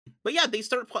But yeah, these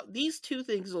two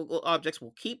things, objects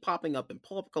will keep popping up in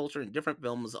pulp culture and different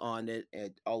films on it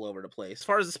and all over the place. As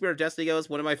far as the Spirit of Destiny goes,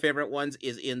 one of my favorite ones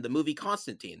is in the movie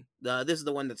Constantine. This is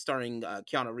the one that's starring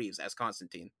Keanu Reeves as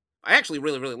Constantine. I actually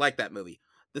really, really like that movie.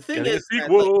 The thing Getting a is,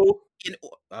 that, like, sequel.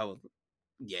 oh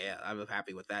yeah, I'm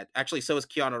happy with that. Actually, so is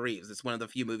Keanu Reeves. It's one of the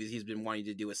few movies he's been wanting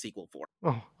to do a sequel for.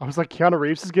 Oh, I was like, Keanu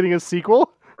Reeves is getting a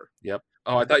sequel? Yep.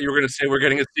 Oh, I thought you were going to say we're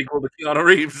getting a sequel to Keanu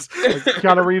Reeves. Like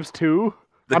Keanu Reeves 2?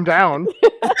 I'm down.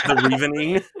 The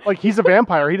Reasoning. Like, he's a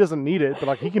vampire. He doesn't need it, but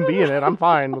like he can be in it. I'm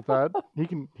fine with that. He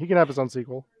can have his own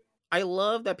sequel. I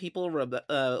love that people were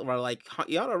like,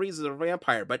 Keanu Reeves is a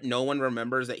vampire, but no one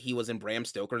remembers that he was in Bram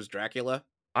Stoker's Dracula.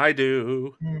 I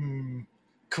do.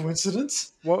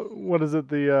 Coincidence? What is it?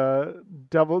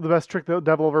 The best trick the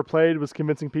devil ever played was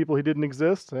convincing people he didn't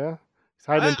exist. Yeah, he's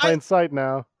hiding in plain sight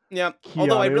now. Yeah, Keanu,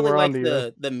 although I really we're like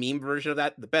onto the meme version of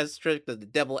that. The best trick that the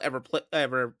devil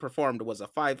ever performed was a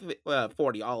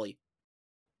 540 ollie.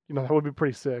 You know, that would be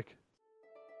pretty sick.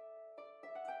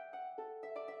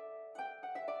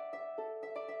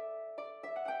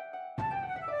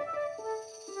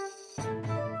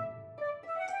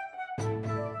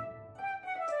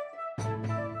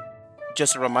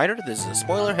 Just a reminder, this is a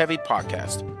spoiler-heavy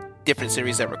podcast. Different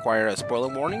series that require a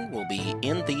spoiler warning will be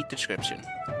in the description.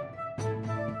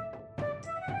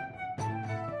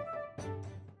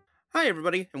 Hi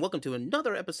everybody, and welcome to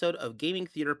another episode of Gaming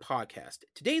Theater Podcast.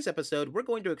 Today's episode, we're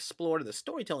going to explore the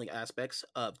storytelling aspects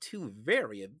of two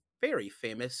very, very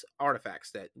famous artifacts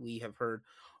that we have heard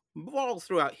all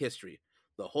throughout history.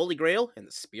 The Holy Grail and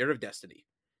the Spear of Destiny.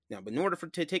 Now, but in order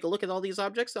to take a look at all these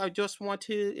objects, I just want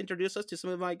to introduce us to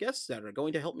some of my guests that are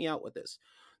going to help me out with this.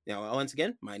 Now, once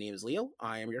again, my name is Leo.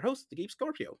 I am your host, the Geek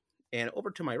Scorpio. And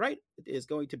over to my right is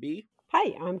going to be...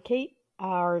 Hi, I'm Kate,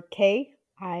 or Kay.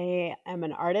 I am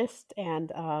an artist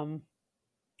and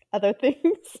other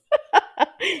things.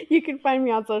 You can find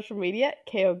me on social media,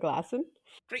 KO Glasson.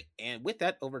 Great. And with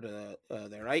that, over to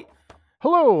the right...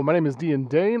 Hello, my name is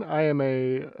DandDaine. I am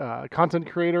a content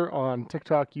creator on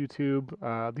TikTok, YouTube,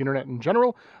 the internet in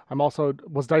general. I'm also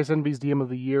was Dice Envy's DM of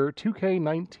the Year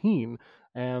 2K19,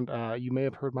 and you may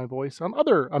have heard my voice on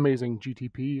other amazing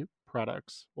GTP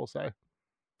products, we'll say.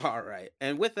 All right,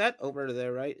 and with that, over to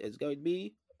the right is going to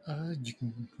be... You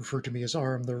can refer to me as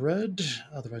Arm the Red,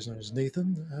 otherwise known as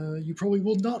Nathan. You probably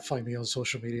will not find me on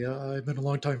social media. I've been a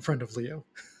longtime friend of Leo.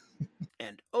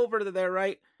 And over to the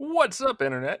right... What's up,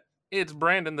 Internet? It's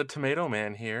Brandon the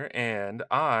Tomatoman here, and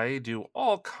I do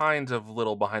all kinds of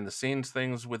little behind-the-scenes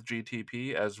things with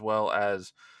GTP, as well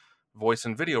as voice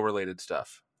and video-related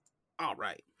stuff. All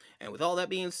right. And with all that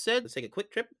being said, let's take a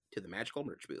quick trip to the magical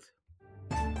merch booth.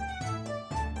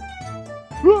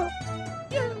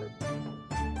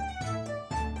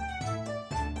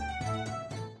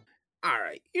 All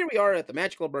right. Here we are at the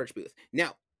magical merch booth.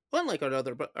 Now, unlike our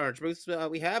other merch booths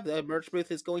we have, the merch booth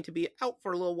is going to be out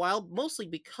for a little while, mostly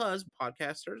because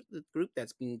Podcasters, the group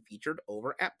that's being featured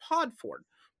over at Podfort.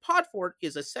 Podfort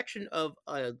is a section of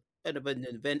an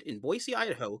event in Boise,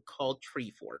 Idaho called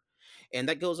Tree Fort. And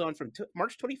that goes on from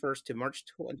March 21st to March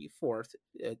 24th,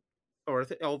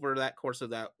 over that course of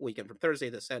that weekend, from Thursday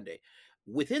to Sunday.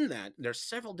 Within that, there's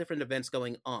several different events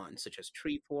going on, such as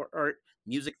Tree Fort art,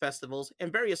 music festivals,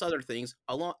 and various other things,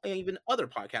 along even other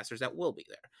podcasters that will be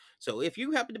there. So if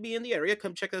you happen to be in the area,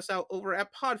 come check us out over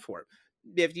at Podfort.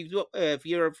 If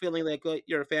you're feeling like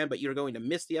you're a fan, but you're going to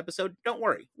miss the episode, don't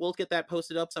worry. We'll get that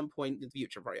posted up some point in the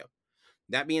future for you.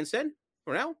 That being said,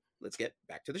 for now, let's get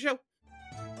back to the show.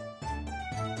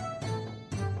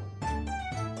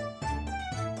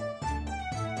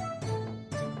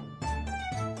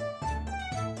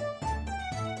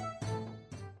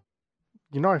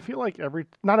 You know, I feel like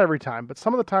not every time, but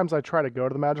some of the times I try to go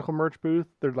to the magical merch booth,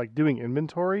 they're like doing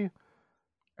inventory.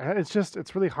 And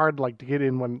it's really hard like to get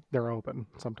in when they're open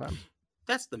sometimes.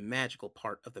 That's the magical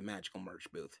part of the magical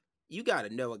merch booth. You got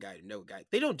to know a guy to know a guy.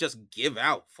 They don't just give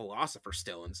out Philosopher's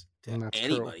Stones to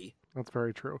anybody. True. That's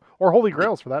very true. Or Holy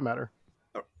Grails, for that matter.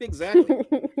 Exactly.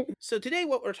 So today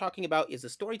what we're talking about is the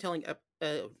storytelling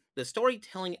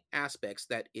aspects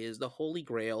that is the Holy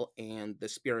Grail and the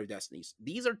Spear of Destinies.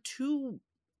 These are two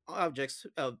objects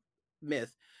of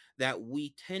myth that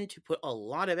we tend to put a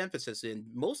lot of emphasis in,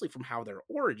 mostly from how their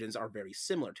origins are very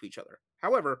similar to each other.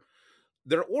 However,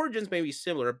 their origins may be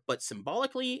similar, but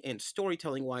symbolically and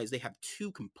storytelling-wise, they have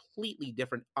two completely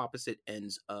different opposite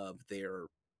ends of their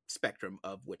spectrum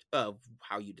of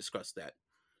how you discuss that.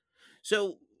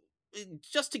 So,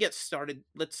 just to get started,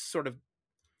 let's sort of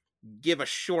give a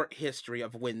short history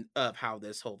of how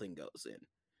this whole thing goes in.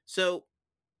 So,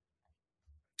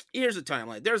 here's a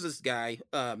timeline. There's this guy,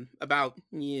 about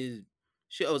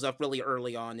shows up really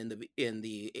early on in the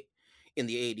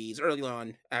 80s, early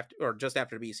on after or just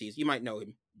after BCs. You might know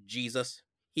him, Jesus.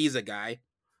 He's a guy.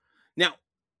 Now,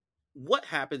 what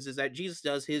happens is that Jesus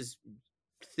does his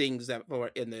things that are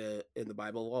in the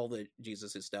Bible, all the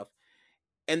Jesus' stuff,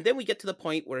 and then we get to the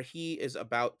point where he is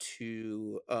about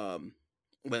to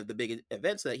one of the big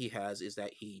events that he has is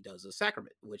that he does a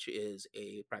sacrament, which is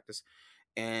a practice,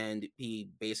 and he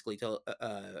basically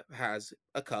has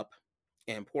a cup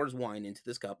and pours wine into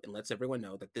this cup and lets everyone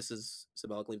know that this is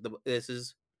symbolically this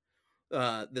is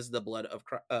the blood of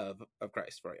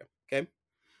Christ for you. Okay,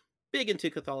 big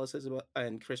into Catholicism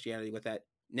and Christianity with that.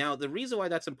 Now, the reason why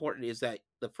that's important is that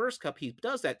the first cup he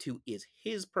does that to is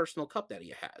his personal cup that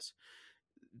he has,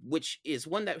 which is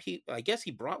one that I guess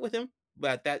he brought with him,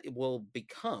 but that will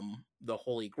become the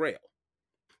Holy Grail.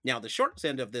 Now, the short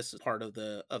end of this part of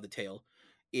the tale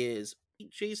is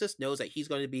Jesus knows that he's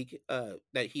going to be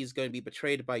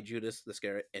betrayed by Judas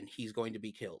Iscariot, and he's going to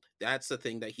be killed. That's the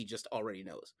thing that he just already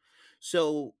knows.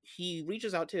 So he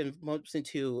reaches out to him, bumps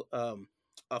into a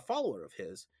follower of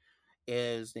his.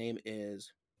 His name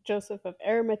is Joseph of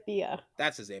Arimathea.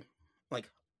 That's his name. Like,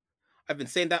 I've been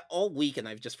saying that all week and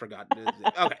I've just forgotten.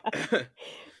 Okay.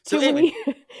 So anyway.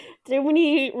 Too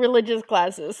many religious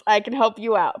classes. I can help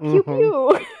you out. Pew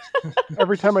pew.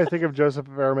 Every time I think of Joseph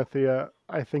of Arimathea,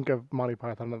 I think of Monty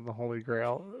Python and the Holy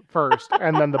Grail first,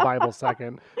 and then the Bible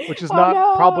second, which is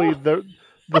probably the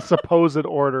supposed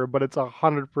order, but it's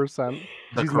 100%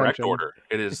 the correct order.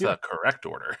 It is the correct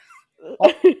order.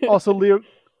 Also, Leo,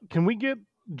 can we get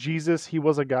Jesus He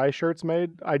Was a Guy shirts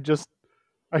made? I just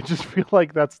feel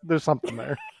like there's something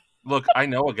there. Look, I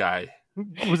know a guy.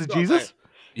 Was it Jesus?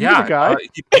 Yeah, he was a guy.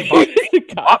 He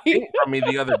bought it from me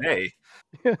the other day.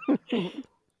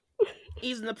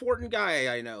 He's an important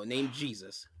guy I know named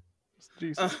Jesus.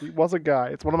 Jesus, he was a guy.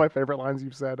 It's one of my favorite lines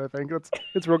you've said. I think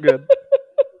it's real good.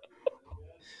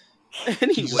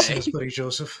 Anyway, Jesus, buddy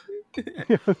Joseph.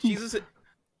 Jesus.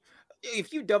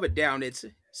 If you dumb it down,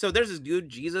 so there's this dude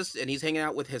Jesus, and he's hanging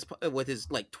out with his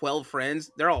like 12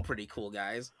 friends. They're all pretty cool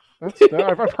guys. I've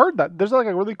heard that. There's like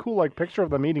a really cool like picture of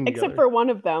them eating together. Except for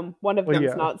one of them. One of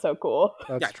them's not so cool.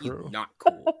 That's true. He's not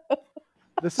cool.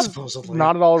 This is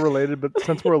not at all related, but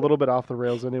since we're a little bit off the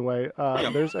rails anyway,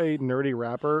 there's a nerdy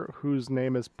rapper whose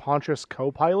name is Pontius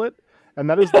Copilot, and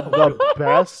that is the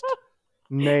best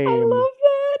name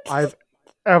I've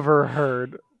ever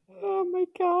heard. Oh my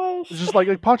gosh. It's just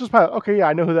like Pontius Pilate. Okay, yeah,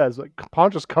 I know who that is. Like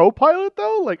Pontius Copilot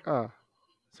though? Like,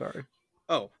 sorry.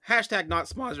 Oh, hashtag not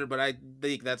sponsored, but I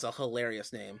think that's a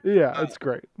hilarious name. Yeah, it's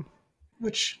great.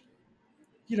 Which,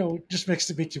 just makes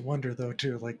you wonder though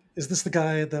too. Like, is this the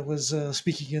guy that was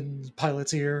speaking in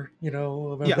Pilate's ear?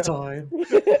 About the time.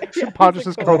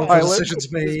 Pontius Copilot.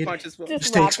 Decisions made,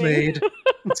 mistakes made,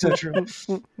 etc.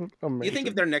 You think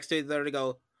if they're next to each other to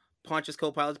go, Pontius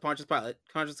Copilot, Pontius Pilate,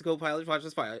 Pontius Copilot,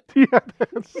 Pontius Pilate. Yeah,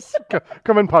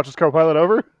 come in, Pontius Copilot,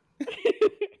 over.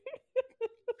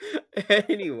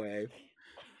 Anyway,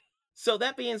 so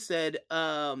that being said,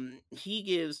 he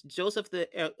gives Joseph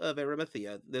of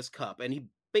Arimathea this cup, and he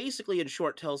basically, in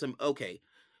short, tells him, okay,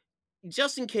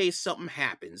 just in case something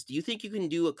happens, do you think you can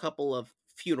do a couple of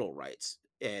funeral rites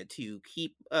to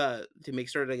keep to make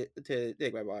sure to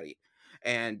take my body?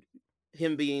 And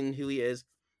him being who he is,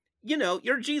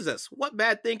 you're Jesus. What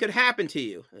bad thing could happen to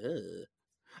you?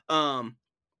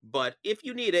 But if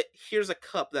you need it, here's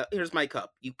my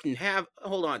cup. You can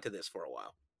hold on to this for a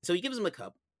while. So he gives him a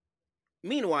cup.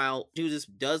 Meanwhile, Judas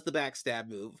does the backstab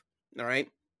move. All right.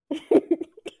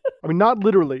 I mean, not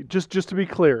literally. Just to be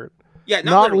clear. Yeah,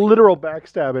 not literal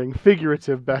backstabbing.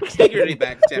 Figurative backstabbing. Figurative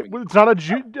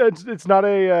backstabbing. It's not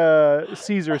a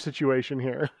Caesar situation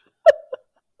here.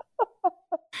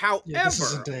 However, this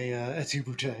isn't a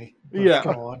Etubute. Yeah.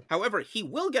 Go on. However, he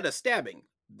will get a stabbing.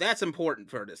 That's important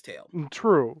for this tale.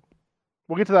 True.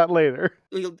 We'll get to that later.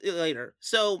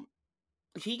 So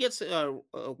he gets a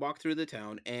walk through the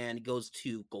town and goes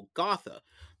to Golgotha,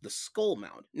 the Skull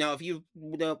Mound. Now, if you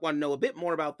want to know a bit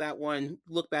more about that one,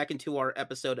 look back into our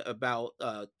episode about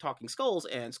talking skulls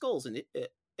and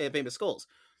famous skulls.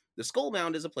 The Skull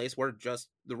Mound is a place where just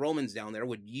the Romans down there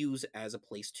would use as a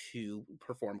place to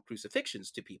perform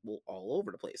crucifixions to people all over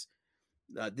the place.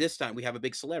 This time we have a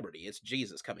big celebrity. It's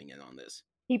Jesus coming in on this.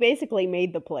 He basically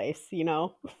made the place,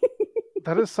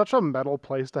 That is such a metal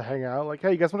place to hang out. Like,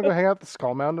 hey, you guys want to go hang out at the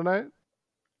Skull Mound tonight?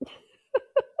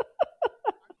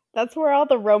 That's where all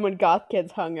the Roman goth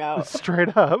kids hung out.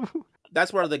 Straight up.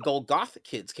 That's where the Golgotha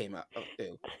kids came out.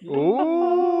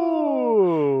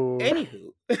 Ooh.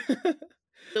 Anywho.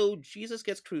 So Jesus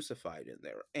gets crucified in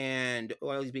there, and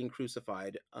while he's being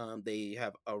crucified, they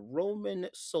have a Roman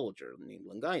soldier named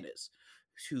Longinus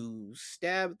to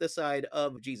stab the side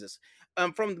of Jesus.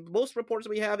 From most reports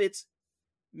we have, it's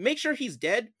make sure he's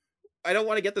dead. I don't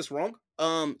want to get this wrong.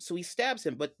 So he stabs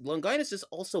him, but Longinus is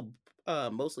also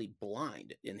mostly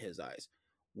blind in his eyes.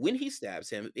 When he stabs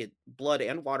him, blood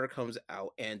and water comes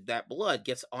out, and that blood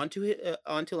gets onto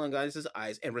Longinus's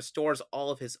eyes and restores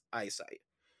all of his eyesight.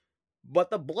 But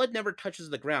the blood never touches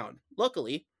the ground.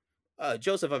 Luckily,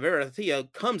 Joseph of Arimathea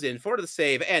comes in for the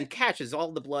save and catches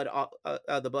all the blood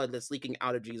that's leaking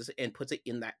out of Jesus and puts it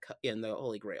in the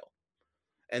Holy Grail,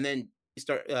 and then he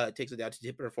takes it down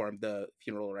to perform the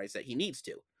funeral rites that he needs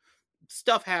to.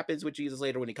 Stuff happens with Jesus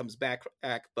later when he comes back,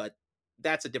 but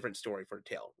that's a different story for the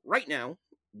tale. Right now,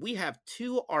 we have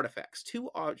two artifacts, two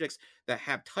objects that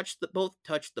have both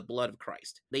touched the blood of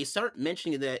Christ. They start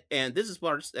mentioning that, and this is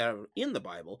parts that are in the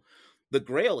Bible. The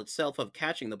Grail itself of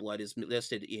catching the blood is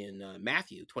listed in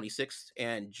Matthew 26,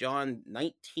 and John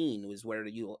 19 is where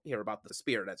you'll hear about the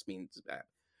spear that's being stabbed.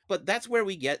 But that's where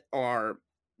we get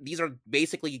these are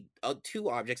basically two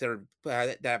objects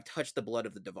that have touched the blood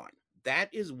of the divine.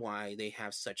 That is why they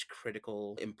have such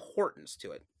critical importance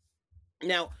to it.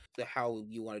 Now, how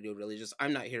you want to do religious,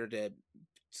 I'm not here to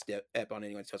step on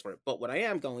anyone's toes for it, but what I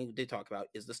am going to talk about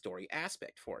is the story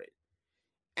aspect for it.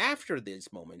 After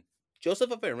this moment,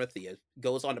 Joseph of Arimathea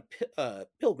goes on a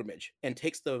pilgrimage and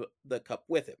takes the cup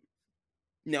with him.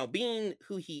 Now, being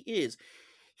who he is,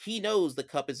 he knows the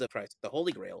cup is of Christ. The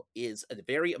Holy Grail is a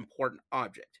very important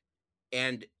object.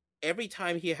 And every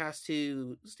time he has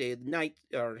to stay the night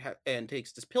and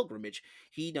takes this pilgrimage,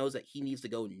 he knows that he needs to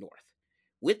go north.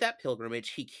 With that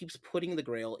pilgrimage, he keeps putting the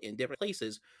Grail in different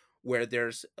places where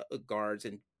there's guards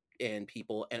and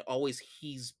people, and always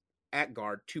he's at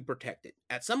guard to protect it.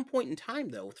 At some point in time,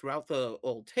 though, throughout the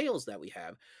old tales that we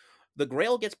have, the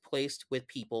Grail gets placed with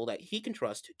people that he can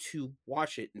trust to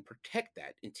watch it and protect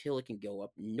that until it can go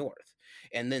up north.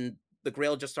 And then the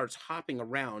Grail just starts hopping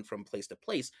around from place to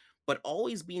place, but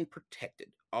always being protected,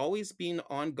 always being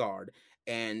on guard,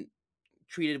 and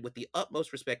treated with the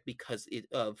utmost respect because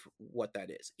of what that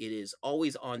is. It is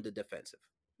always on the defensive.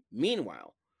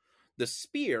 Meanwhile, the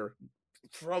spear,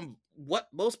 from what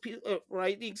most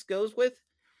writings goes with,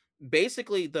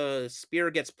 basically the spear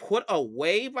gets put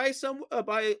away by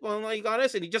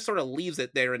Longinus, and he just sort of leaves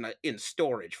it there in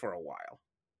storage for a while.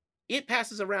 It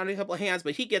passes around in a couple of hands,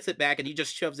 but he gets it back and he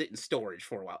just shoves it in storage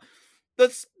for a while.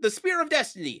 The Spear of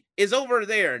Destiny is over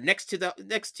there next to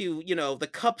the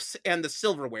cups and the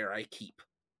silverware I keep.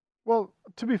 Well,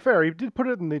 to be fair, he did put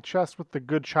it in the chest with the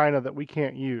good china that we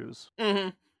can't use. Mm-hmm.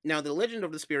 Now, the legend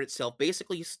of the spear itself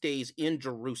basically stays in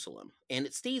Jerusalem, and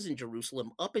it stays in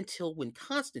Jerusalem up until when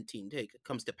Constantine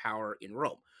comes to power in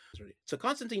Rome. So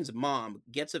Constantine's mom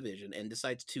gets a vision and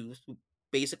decides to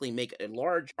basically make a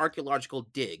large archaeological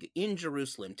dig in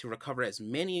Jerusalem to recover as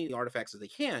many artifacts as they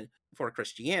can for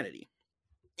Christianity.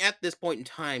 At this point in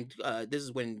time, this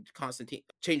is when Constantine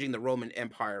changing the Roman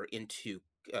Empire into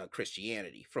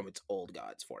Christianity from its old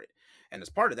gods for it. And as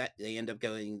part of that, they end up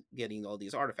getting all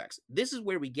these artifacts. This is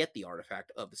where we get the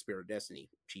artifact of the Spear of Destiny.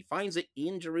 She finds it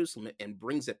in Jerusalem and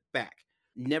brings it back.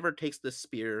 Never takes the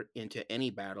spear into any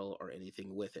battle or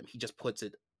anything with him. He just puts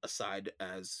it aside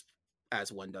as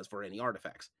one does for any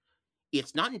artifacts.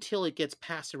 It's not until it gets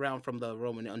passed around from the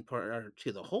Roman Empire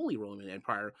to the Holy Roman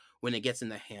Empire when it gets in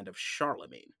the hand of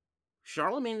Charlemagne.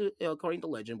 Charlemagne, according to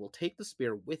legend, will take the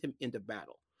spear with him into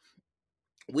battle.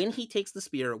 When he takes the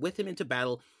spear with him into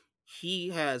battle, he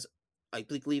has, I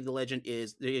believe the legend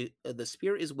is, the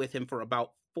spear is with him for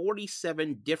about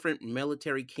 47 different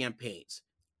military campaigns.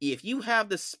 If you have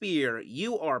the spear,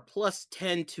 you are plus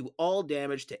 10 to all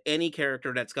damage to any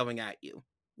character that's coming at you,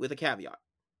 with a caveat.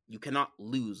 You cannot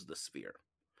lose the spear.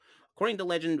 According to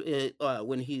legend,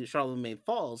 when Charlemagne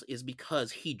falls is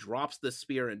because he drops the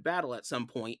spear in battle at some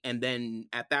point, and then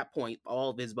at that point, all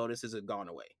of his bonuses have gone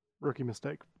away. Rookie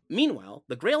mistake. Meanwhile,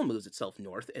 the Grail moves itself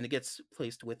north, and it gets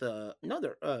placed with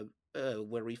another,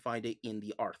 where we find it in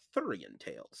the Arthurian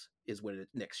tales, is where it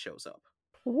next shows up.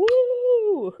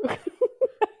 Woo!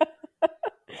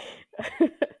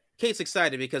 Kate's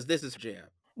excited because this is jam.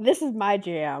 This is my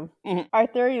jam. Mm-hmm.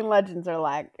 Arthurian legends are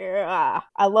like, I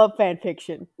love fan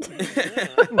fiction.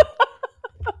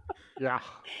 Yeah.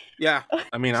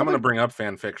 I mean, I'm going to bring up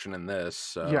fan fiction in this.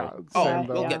 So. Yeah.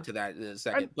 We'll get to that in a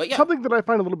second. But yeah. Something that I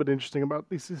find a little bit interesting about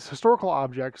these historical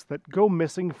objects that go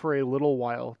missing for a little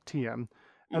while, TM,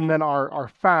 and then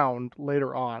are found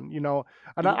later on,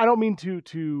 and I don't mean to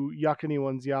yuck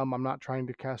anyone's yum. I'm not trying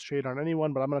to cast shade on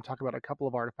anyone, but I'm going to talk about a couple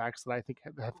of artifacts that I think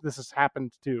this has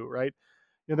happened to, right?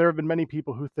 There have been many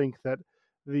people who think that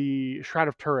the Shroud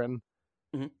of Turin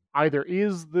either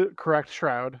is the correct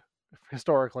shroud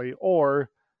historically, or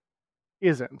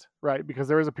isn't, right? Because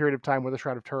there is a period of time where the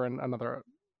Shroud of Turin, another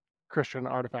Christian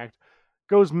artifact,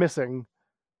 goes missing,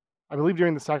 I believe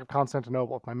during the sack of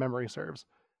Constantinople, if my memory serves.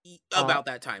 About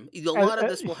that time. A lot of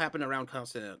this will happen around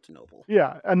Constantinople.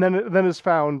 Yeah, and then is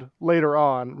found later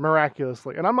on,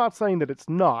 miraculously. And I'm not saying that it's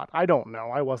not. I don't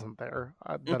know. I wasn't there,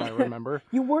 that I remember.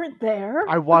 You weren't there?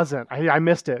 I wasn't. I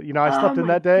missed it. You know, I slept in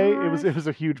that day. It was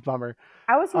a huge bummer.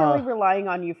 I was really relying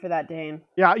on you for that, Dane.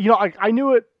 Yeah, you know, I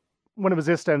knew it when it was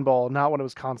Istanbul, not when it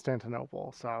was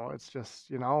Constantinople. So it's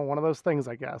just, you know, one of those things,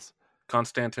 I guess.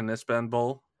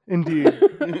 Constantine-Istanbul. Indeed.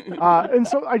 And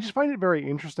so I just find it very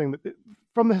interesting that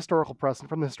from the historical precedent,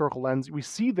 from the historical lens, we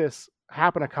see this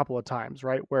happen a couple of times,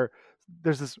 right? Where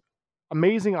there's this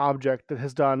amazing object that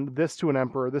has done this to an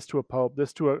emperor, this to a pope,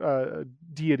 this to a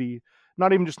deity,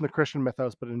 not even just in the Christian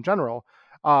mythos, but in general.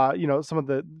 You know, some of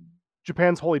the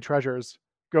Japan's holy treasures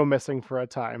go missing for a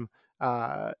time,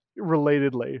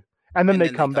 relatedly, and then they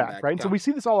come back, right? And so we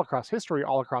see this all across history,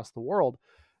 all across the world.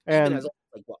 And even as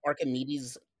like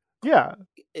Archimedes, yeah,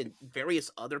 and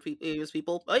various other famous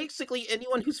people, basically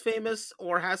anyone who's famous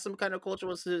or has some kind of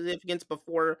cultural significance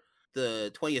before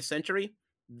the 20th century,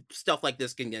 stuff like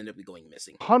this can end up going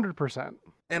missing. 100%.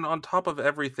 And on top of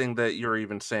everything that you're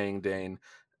even saying, Dane,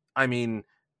 I mean,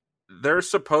 there's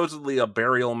supposedly a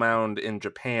burial mound in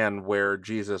Japan where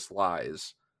Jesus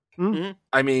lies. Mm-hmm.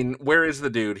 I mean, where is the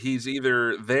dude? He's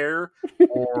either there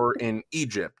or in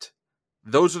Egypt.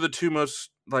 Those are the two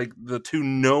the two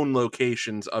known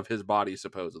locations of his body,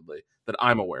 supposedly, that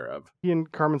I'm aware of. He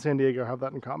and Carmen Sandiego have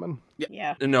that in common.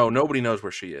 Yeah. No, nobody knows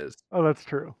where she is. Oh, that's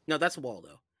true. No, that's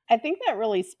Waldo. I think that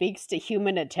really speaks to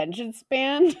human attention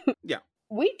span. Yeah.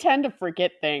 We tend to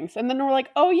forget things, and then we're like,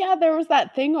 oh yeah, there was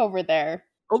that thing over there.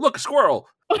 Oh, look, a squirrel!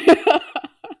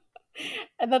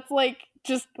 And that's like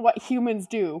just what humans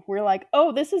do. We're like,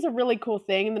 oh, this is a really cool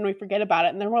thing, and then we forget about it,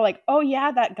 and then we're like, oh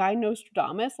yeah, that guy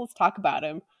Nostradamus, let's talk about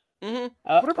him. Mm-hmm.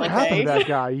 Whatever happened to that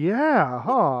guy? Yeah,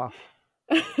 huh?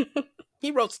 He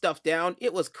wrote stuff down.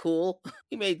 It was cool.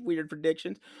 He made weird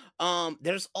predictions.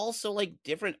 There's also like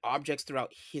different objects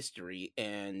throughout history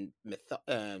and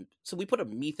so we put a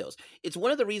mythos. It's one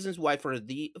of the reasons why for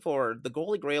the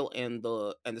Holy Grail and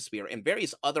the spear and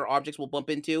various other objects we'll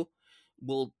bump into,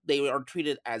 they are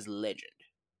treated as legend,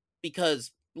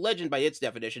 because legend by its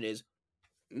definition is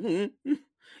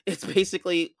it's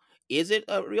basically, is it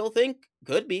a real thing?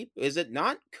 Could be. Is it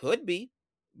not? Could be.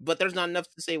 But there's not enough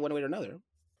to say one way or another.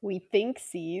 We think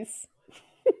sees.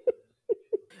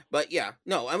 But yeah,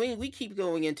 no, I mean, we keep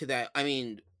going into that. I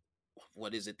mean,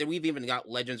 what is it? We've even got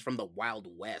legends from the Wild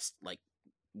West, like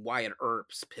Wyatt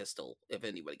Earp's pistol, if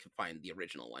anybody could find the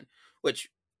original one, which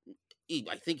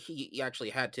I think he actually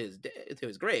had to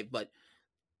his grave, but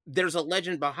there's a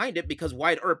legend behind it because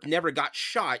Wyatt Earp never got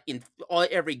shot in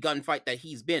every gunfight that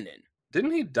he's been in.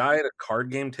 Didn't he die at a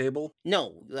card game table?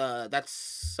 No, that's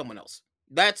someone else.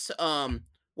 That's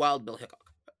Wild Bill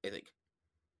Hickok, I think.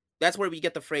 That's where we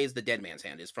get the phrase "the dead man's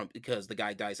hand" is from, because the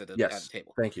guy dies at the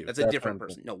table. Thank you. That's a different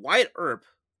person. No, Wyatt Earp.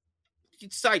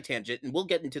 Side tangent, and we'll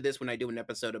get into this when I do an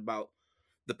episode about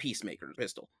the Peacemaker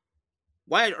pistol.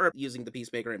 Wyatt Earp using the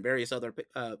Peacemaker and various other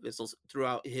pistols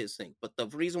throughout his thing. But the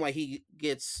reason why he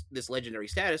gets this legendary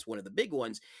status, one of the big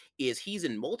ones, is he's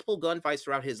in multiple gunfights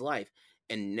throughout his life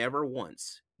and never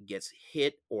once gets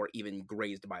hit or even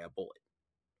grazed by a bullet.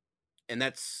 And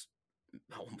that's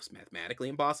almost mathematically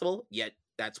impossible, yet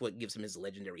that's what gives him his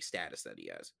legendary status that he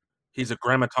has. He's a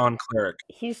Grammaton cleric.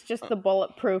 He's just the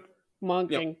bulletproof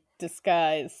monk in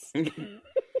disguise.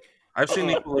 I've seen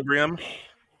Equilibrium.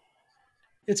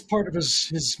 It's part of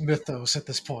his mythos at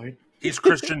this point. He's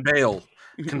Christian Bale.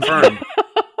 Confirmed.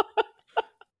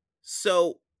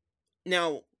 So,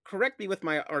 now, correct me with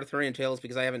my Arthurian tales,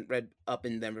 because I haven't read up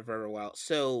in them for a while.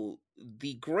 So,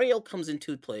 the Grail comes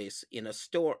into place in a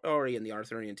story in the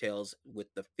Arthurian tales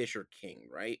with the Fisher King,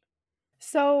 right?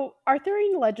 So,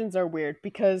 Arthurian legends are weird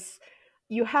because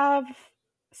you have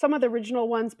some of the original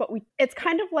ones, but it's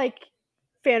kind of like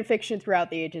fan fiction throughout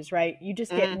the ages, right? You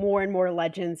just get more and more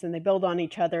legends, and they build on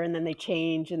each other, and then they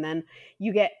change, and then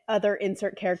you get other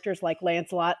insert characters like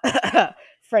Lancelot,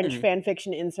 French fan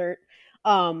fiction insert.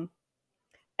 And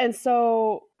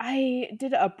so I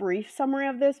did a brief summary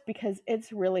of this because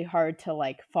it's really hard to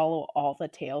like follow all the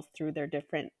tales through their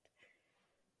different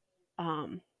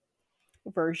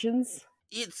versions.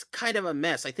 It's kind of a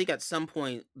mess. I think at some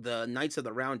point the Knights of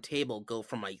the Round Table go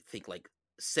from, I think, like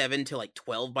 7 to like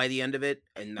 12 by the end of it,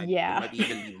 and it might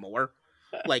even be more.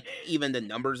 Like, even the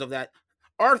numbers of that.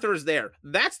 Arthur's there.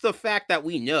 That's the fact that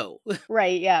we know.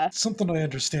 Right, yeah. Something I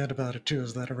understand about it too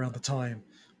is that around the time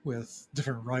with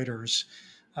different writers,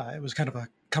 it was kind of a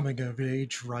coming of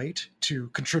age right to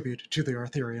contribute to the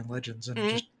Arthurian legends and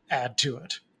just add to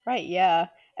it. Right, yeah.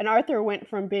 And Arthur went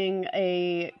from being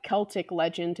a Celtic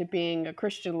legend to being a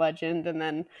Christian legend, and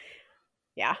then,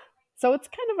 yeah. So it's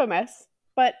kind of a mess,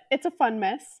 but it's a fun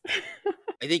mess.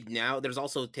 I think now there's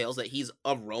also tales that he's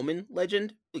a Roman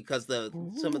legend, because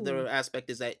some of the aspect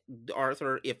is that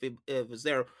Arthur, if it was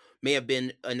there, may have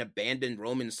been an abandoned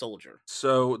Roman soldier.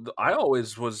 So I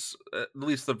always was, at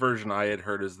least the version I had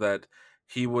heard, is that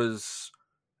he was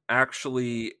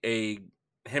actually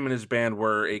him and his band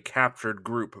were a captured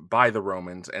group by the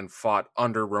Romans and fought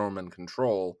under Roman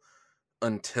control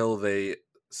until they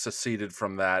seceded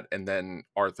from that, and then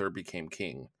Arthur became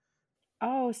king.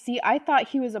 Oh, see, I thought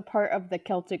he was a part of the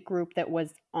Celtic group that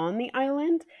was on the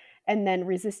island and then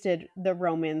resisted the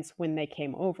Romans when they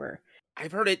came over.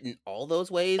 I've heard it in all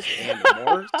those ways and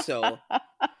more, so...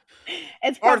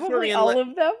 It's probably Arthurian all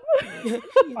of them.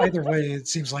 Either way, it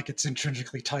seems like it's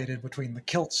intrinsically tied in between the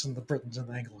Celts and the Britons and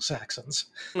the Anglo-Saxons.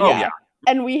 Oh, yeah.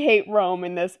 And we hate Rome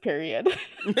in this period.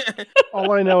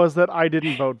 All I know is that I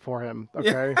didn't vote for him.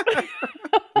 Okay.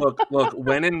 Look.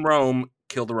 When in Rome,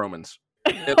 kill the Romans.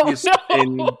 At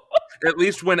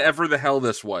least whenever the hell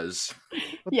this was.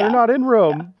 But they're not in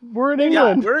Rome. Yeah. We're in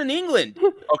England. Yeah, we're in England.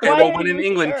 Okay, well, when in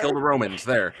England, kill the Romans.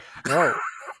 There. No.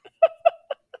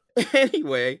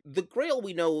 Anyway, the Grail,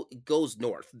 we know, goes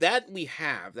north. That we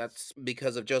have. That's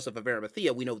because of Joseph of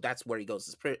Arimathea. We know that's where he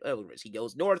goes. He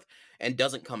goes north and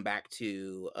doesn't come back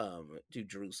to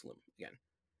Jerusalem again.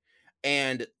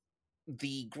 And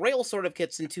the Grail sort of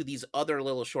gets into these other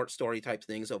little short story type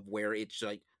things of where it's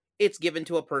like it's given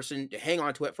to a person to hang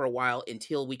on to it for a while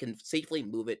until we can safely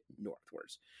move it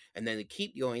northwards, and then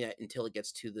keep going it until it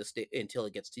gets to until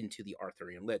it gets into the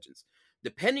Arthurian legends.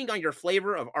 Depending on your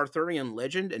flavor of Arthurian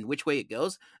legend and which way it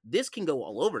goes, this can go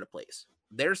all over the place.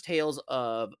 There's tales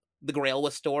of the Grail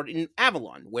was stored in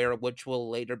Avalon, which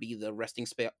will later be the resting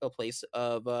place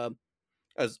of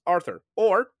as Arthur,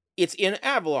 or it's in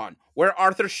Avalon, where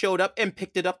Arthur showed up and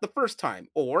picked it up the first time,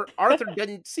 or Arthur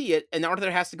didn't see it and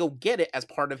Arthur has to go get it as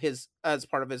part of his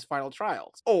final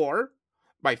trials. Or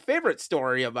my favorite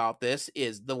story about this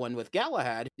is the one with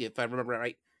Galahad, if I remember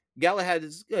right. Galahad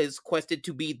is quested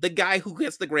to be the guy who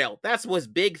gets the Grail. That's his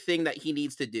big thing that he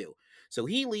needs to do. So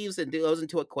he leaves and goes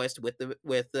into a quest with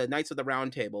the Knights of the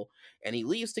Round Table, and he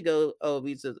leaves to go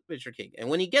meet the Fisher King. And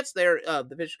when he gets there,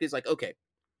 the Fisher King's like, okay,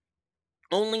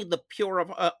 only the pure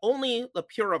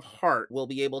of heart will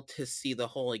be able to see the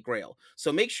Holy Grail.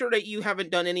 So make sure that you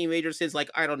haven't done any major sins,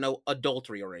 like, I don't know,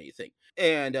 adultery or anything.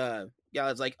 And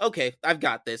Galahad's like, okay, I've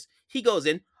got this. He goes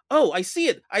in. Oh, I see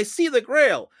it. I see the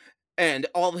Grail. And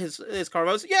all of his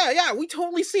Carvos, yeah, we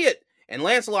totally see it. And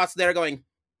Lancelot's there going,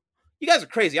 you guys are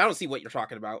crazy. I don't see what you're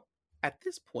talking about. At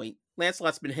this point,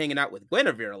 Lancelot's been hanging out with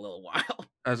Guinevere a little while.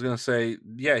 I was gonna say,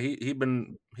 yeah, he'd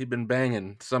been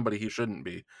banging somebody he shouldn't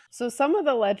be. So some of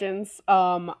the legends,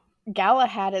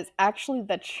 Galahad is actually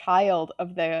the child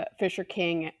of the Fisher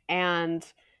King and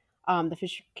the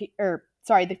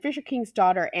Fisher King's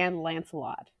daughter and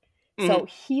Lancelot. So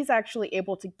he's actually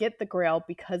able to get the Grail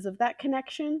because of that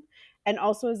connection, and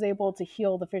also is able to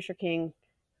heal the Fisher King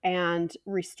and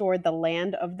restore the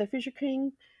land of the Fisher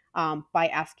King by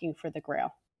asking for the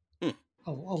Grail.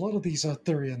 A lot of these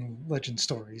Arthurian legend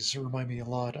stories remind me a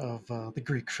lot of the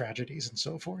Greek tragedies and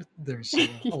so forth. There's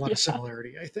a lot of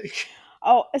similarity, I think.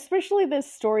 Oh, especially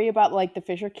this story about like the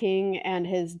Fisher King and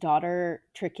his daughter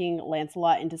tricking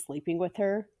Lancelot into sleeping with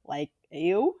her. Like,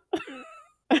 ew.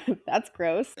 That's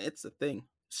gross. It's a thing.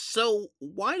 So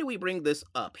why do we bring this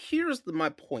up? Here's my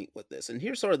point with this, and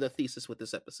here's sort of the thesis with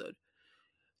this episode.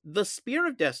 The Spear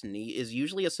of Destiny is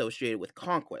usually associated with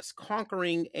conquest,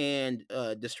 conquering, and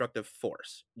destructive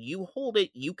force. You hold it,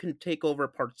 you can take over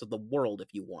parts of the world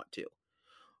if you want to,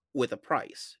 with a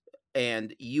price,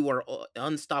 and you are an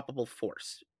unstoppable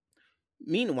force.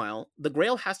 Meanwhile, the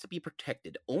Grail has to be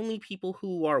protected. Only people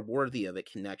who are worthy of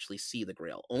it can actually see the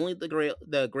Grail. Only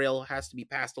the Grail has to be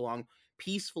passed along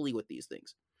peacefully with these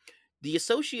things. The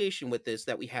association with this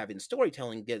that we have in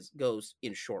storytelling goes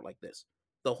in short like this.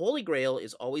 The Holy Grail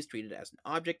is always treated as an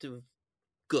object of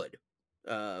good,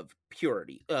 of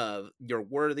purity, of your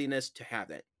worthiness to have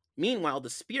that. Meanwhile, the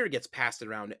spear gets passed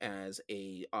around as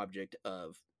an object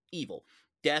of evil,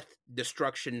 death,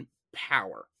 destruction,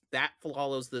 power. That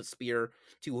follows the spear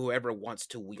to whoever wants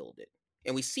to wield it.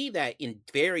 And we see that in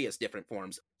various different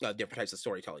forms, different types of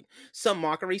storytelling. Some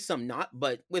mockery, some not,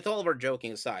 but with all of our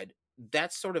joking aside,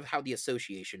 that's sort of how the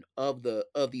association of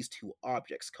these two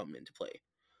objects come into play.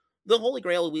 The Holy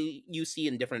Grail you see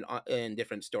in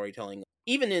different storytelling.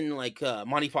 Even in like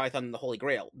Monty Python and the Holy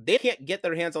Grail, they can't get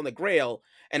their hands on the Grail,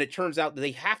 and it turns out that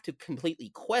they have to completely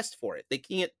quest for it. They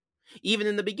can't. Even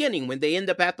in the beginning, when they end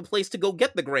up at the place to go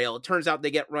get the Grail, it turns out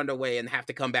they get run away and have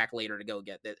to come back later to go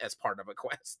get it as part of a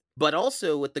quest. But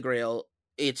also with the Grail,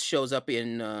 it shows up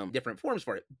in different forms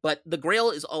for it. But the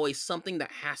Grail is always something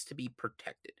that has to be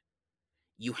protected.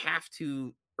 You have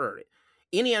to earn it.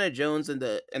 Indiana Jones and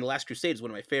the Last Crusade is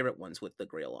one of my favorite ones with the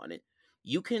Grail on it.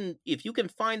 If you can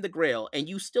find the Grail, and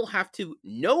you still have to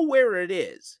know where it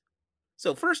is.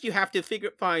 So first you have to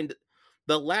find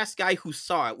the last guy who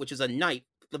saw it, which is a knight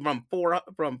from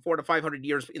 400 to 500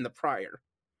 years in the prior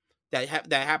that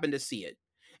happened to see it.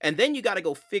 And then you got to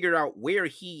go figure out where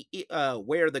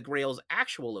the Grail's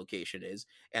actual location is,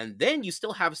 and then you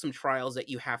still have some trials that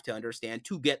you have to understand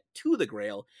to get to the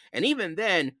Grail. And even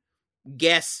then,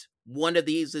 guess one of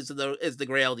these is the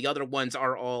Grail. The other ones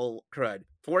are all crud.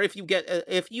 For if you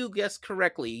guess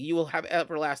correctly, you will have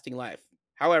everlasting life.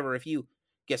 However, if you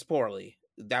guess poorly,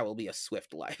 that will be a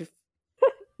swift life.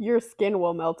 Your skin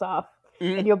will melt off,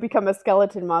 and you'll become a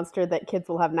skeleton monster that kids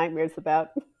will have nightmares about.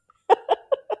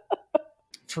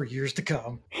 For years to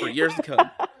come. For years to come.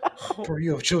 For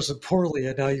you have chosen poorly,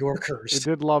 and now you are cursed.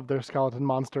 They did love their skeleton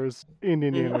monsters in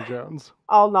Indiana Jones.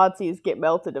 All Nazis get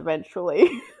melted eventually.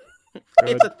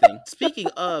 It's a thing. Speaking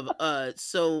of,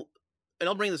 and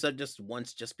I'll bring this up just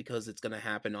once, just because it's going to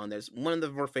happen on this. One of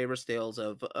the more famous tales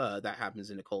of that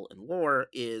happens in occult and lore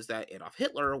is that Adolf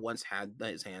Hitler once had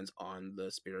his hands on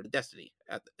the Spear of Destiny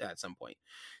at some point.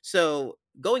 So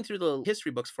going through the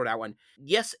history books for that one,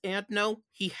 yes and no.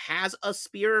 He has a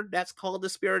spear that's called the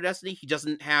Spear of Destiny. He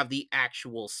doesn't have the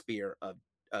actual Spear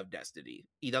of Destiny.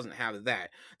 He doesn't have that.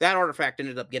 That artifact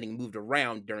ended up getting moved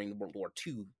around during World War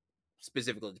II,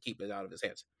 specifically to keep it out of his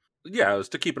hands. Yeah, it was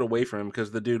to keep it away from him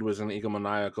because the dude was an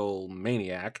egomaniacal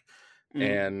maniac,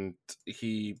 and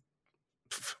he,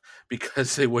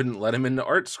 because they wouldn't let him into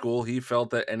art school, he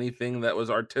felt that anything that was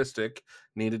artistic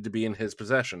needed to be in his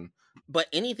possession. But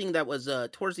anything that was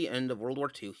towards the end of World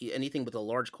War II, anything with a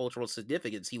large cultural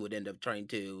significance, he would end up trying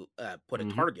to put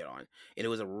a target on. And it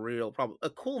was a real problem.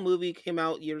 A cool movie came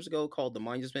out years ago called The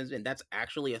Mind Just Bends, and that's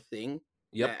actually a thing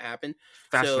that happened.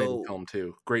 Fascinating film,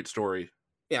 too. Great story.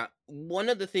 Yeah, one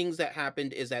of the things that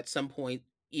happened is at some point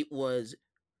it was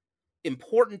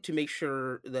important to make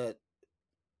sure that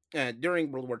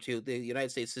during World War II, the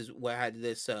United States had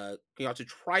this, to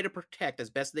try to protect as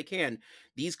best they can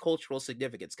these cultural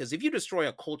significance. Because if you destroy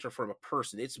a culture from a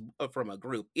person, it's from a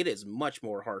group, it is much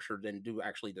more harsher than to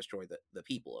actually destroy the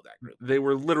people of that group. They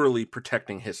were literally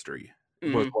protecting history,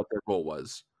 was what their goal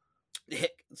was.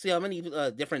 See how many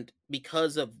different,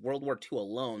 because of World War II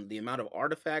alone, the amount of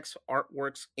artifacts,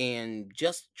 artworks, and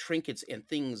just trinkets and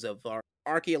things of our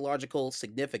archaeological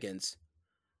significance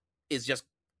is just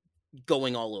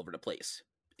going all over the place.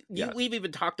 Yeah. We've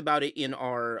even talked about it in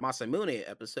our Masamune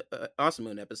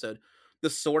episode. The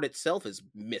sword itself is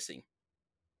missing.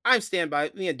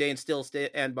 Me and Dane still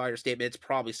stand by your statement. It's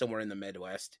probably somewhere in the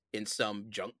Midwest in some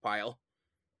junk pile.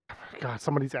 God,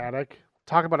 somebody's attic.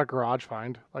 Talk about a garage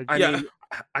find. I mean,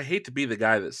 I hate to be the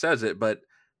guy that says it, but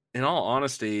in all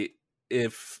honesty,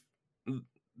 if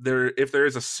there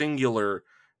is a singular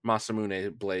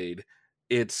Masamune blade,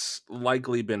 it's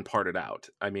likely been parted out.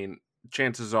 I mean,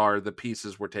 chances are the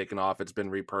pieces were taken off. It's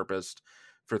been repurposed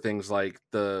for things like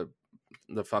the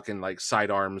fucking like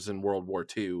sidearms in World War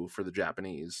II for the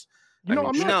Japanese.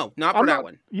 Not for that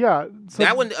one. Yeah. So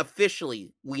that one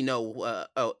officially we know.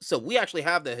 So we actually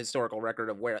have the historical record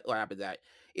of what happened. That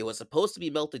it was supposed to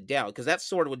be melted down because that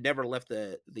sword would never left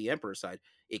the Emperor's side.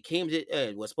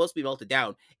 It was supposed to be melted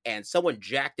down, and someone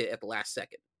jacked it at the last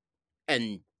second,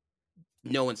 and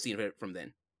no one's seen it from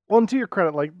then. Well, and to your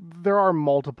credit, like there are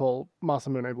multiple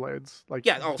Masamune blades. Like,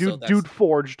 dude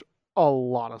forged a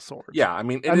lot of swords. Yeah, I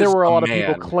mean, and there were a lot of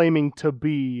people claiming to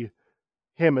be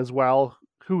him as well,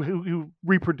 who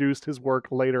reproduced his work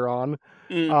later on.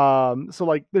 So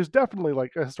like, there's definitely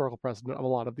like a historical precedent of a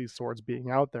lot of these swords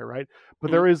being out there, right?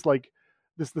 But there is like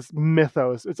this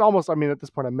mythos. It's almost, I mean, at this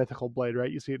point, a mythical blade, right?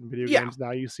 You see it in video games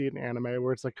now. You see it in anime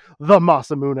where it's like the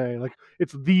Masamune, like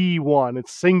it's the one.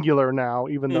 It's singular now,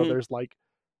 even though there's like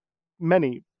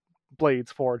many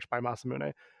blades forged by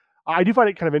Masamune. I do find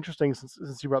it kind of interesting,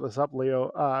 since you brought this up,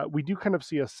 Leo. We do kind of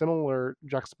see a similar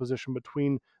juxtaposition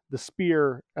between the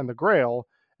spear and the Grail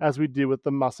as we do with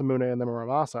the Masamune and the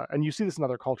Muramasa. And you see this in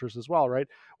other cultures as well, right?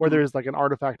 Where there's like an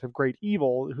artifact of great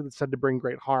evil who's said to bring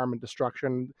great harm and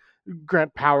destruction,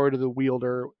 grant power to the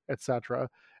wielder, etc.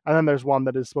 And then there's one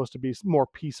that is supposed to be more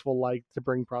peaceful, like to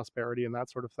bring prosperity and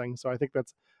that sort of thing. So I think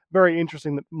that's very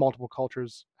interesting that multiple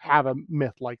cultures have a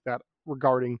myth like that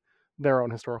regarding their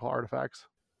own historical artifacts.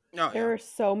 Oh, There are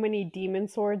so many demon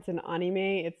swords in anime.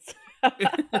 It's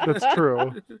That's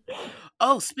true.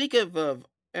 Oh, speak of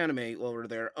anime while we're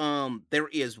there, there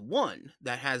is one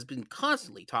that has been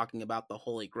constantly talking about the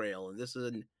Holy Grail, and this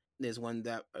is one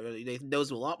that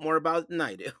knows a lot more about it than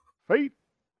I do. Fate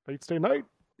Stay Night.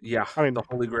 Yeah, I mean, the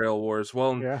Holy Grail Wars.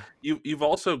 Well, yeah. you've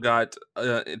also got,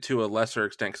 to a lesser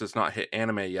extent, because it's not hit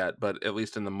anime yet, but at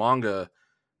least in the manga,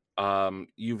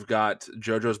 you've got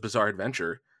JoJo's Bizarre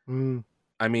Adventure. Mm.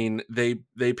 I mean,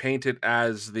 they paint it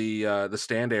as the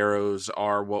stand arrows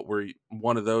are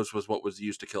one of those was what was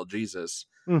used to kill Jesus.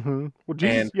 Mm-hmm. Well,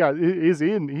 Jesus,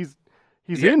 And he's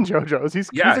in JoJo's. He's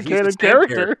a the canon stand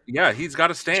character. Yeah, he's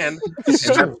got a stand,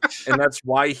 and that's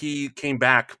why he came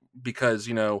back, because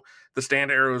the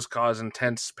stand arrows cause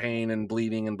intense pain and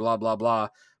bleeding and blah blah blah.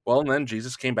 Well, and then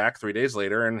Jesus came back 3 days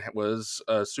later and was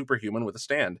a superhuman with a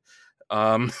stand.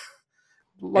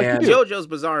 Like and JoJo's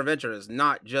Bizarre Adventure is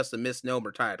not just a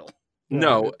misnomer title.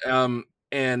 No,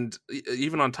 and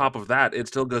even on top of that, it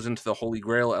still goes into the Holy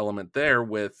Grail element there,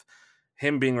 with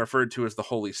him being referred to as the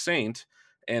Holy Saint,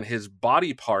 and his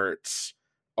body parts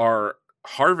are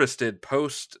harvested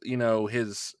post,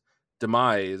 his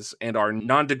demise, and are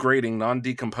non-degrading,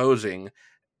 non-decomposing,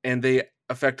 and they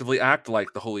effectively act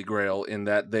like the Holy Grail in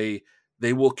that they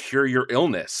will cure your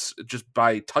illness just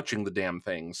by touching the damn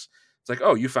things. It's like,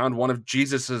 oh, you found one of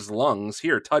Jesus's lungs.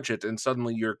 Here, touch it, and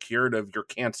suddenly you're cured of your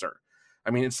cancer. I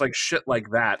mean, it's like shit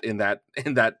like that in that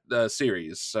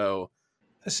series. So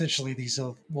essentially, these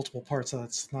multiple parts.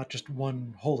 It's not just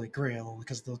one Holy Grail,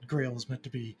 because the Grail is meant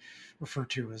to be referred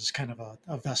to as kind of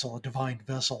a vessel, a divine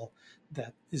vessel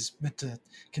that is meant to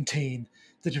contain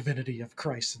the divinity of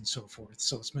Christ and so forth.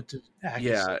 So it's meant to act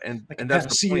as like a that's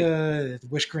panacea, a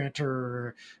wish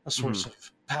granter, a source of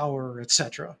power,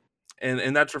 etc.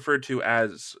 And that's referred to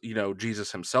as,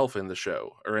 Jesus himself in the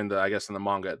show, or in the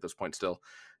manga at this point still,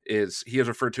 he is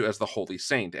referred to as the Holy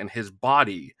Saint, and his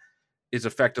body is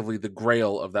effectively the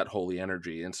grail of that holy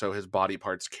energy, and so his body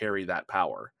parts carry that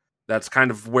power. That's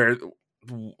kind of where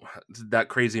that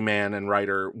crazy man and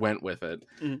writer went with it.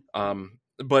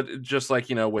 But just like,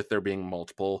 with there being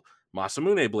multiple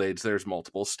Masamune blades, there's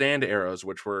multiple stand arrows,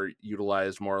 which were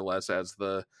utilized more or less as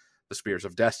the spears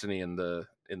of destiny in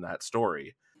that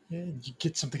story. And you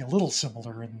get something a little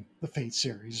similar in the Fate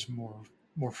series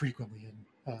more frequently in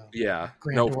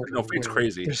Grand Order. No, Fate's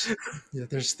crazy.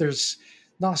 There's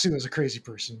Nasu is a crazy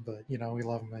person, but we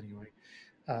love him anyway.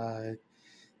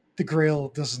 The Grail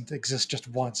doesn't exist just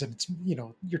once, and it's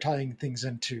you're tying things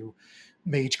into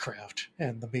magecraft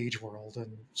and the mage world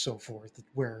and so forth,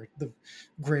 where the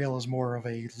Grail is more of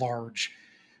a large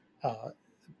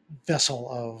vessel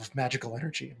of magical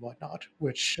energy and whatnot,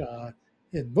 which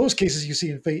in most cases you see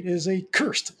in Fate is a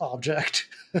cursed object.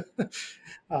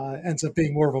 Ends up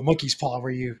being more of a monkey's paw,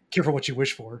 where you careful what you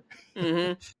wish for.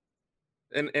 Mm-hmm.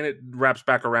 And it wraps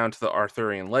back around to the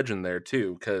Arthurian legend there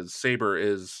too, because Saber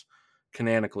is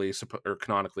canonically,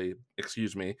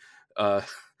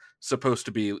 supposed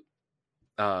to be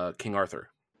King Arthur.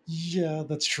 Yeah,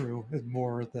 that's true. And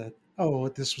more that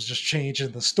this was just changed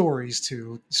in the stories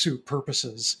to suit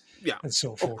purposes. Yeah, and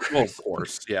so forth. Well, of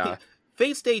course, yeah.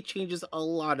 Fate Stay changes a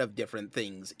lot of different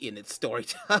things in its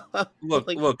storytelling.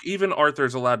 Look, even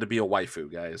Arthur's allowed to be a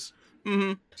waifu, guys.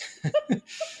 Mm-hmm.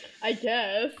 I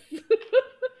guess.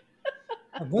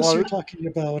 Unless you're talking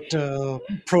about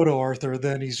Proto-Arthur,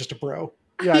 then he's just a bro.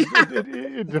 Yeah,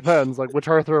 it depends. Like, which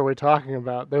Arthur are we talking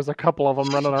about? There's a couple of them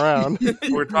running around.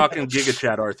 We're talking Giga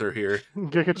Chat Arthur here.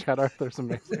 Giga Chat Arthur's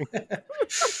amazing.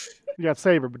 You got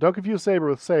Saber, but don't confuse Saber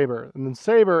with Saber. And then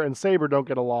Saber and Saber don't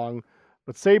get along,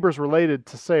 but Saber's related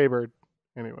to Saber.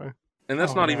 Anyway. And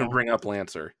let's not even bring up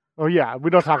Lancer. Oh, yeah, we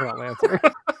don't talk about Lancer.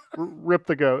 Rip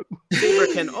the goat.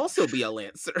 Saber can also be a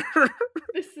Lancer.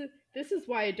 This is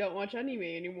why I don't watch anime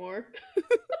anymore.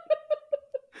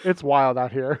 It's wild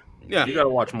out here. Yeah, you gotta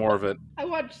watch more of it. I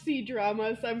watch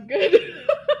C-dramas. I'm good.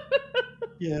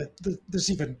 Yeah,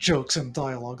 there's even jokes and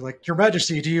dialogue like, "Your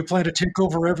Majesty, do you plan to take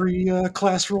over every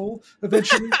class role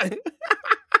eventually?"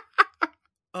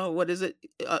 Oh, what is it?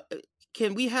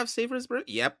 Can we have Saber's birth?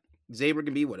 Yep, Saber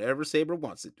can be whatever Saber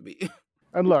wants it to be.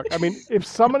 And look, I mean, if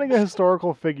summoning a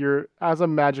historical figure as a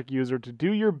magic user to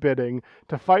do your bidding,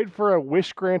 to fight for a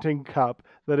wish-granting cup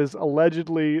that is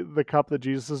allegedly the cup that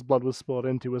Jesus' blood was spilled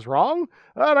into is wrong,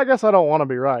 then I guess I don't want to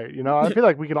be right. I feel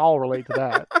like we can all relate to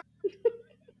that. Oh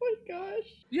my gosh.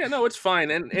 Yeah, no, it's fine.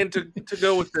 And to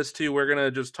go with this too, we're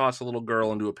gonna just toss a little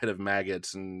girl into a pit of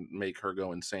maggots and make her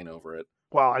go insane over it.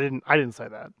 Well, I didn't say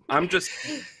that. I'm just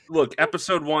look.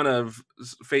 Episode 1 of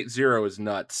Fate Zero is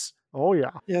nuts. Oh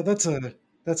yeah. Yeah, that's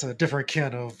a different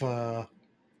can of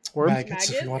Worms? maggots,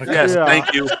 if you want to Yes, Yeah.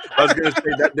 thank you. I was going to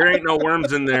say that there ain't no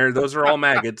worms in there. Those are all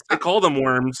maggots. They call them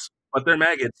worms, but they're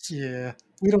maggots. Yeah,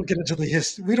 we don't get into the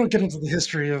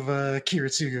history of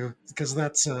Kiritsugu because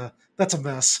that's a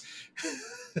mess.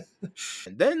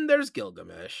 And then there's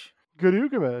Gilgamesh.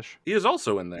 Gilgamesh. He is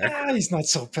also in there. Yeah, he's not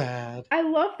so bad. I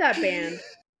love that band.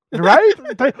 Right?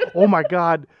 Oh my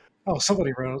god. Oh,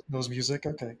 somebody knows music.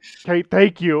 Okay. Kate,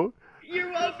 thank you.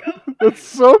 You're welcome. That's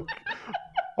so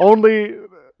only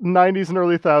 90s and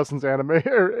early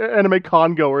 2000s anime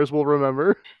con-goers will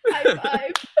remember. High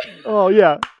five. Oh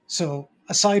yeah. So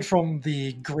aside from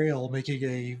the Grail making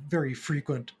a very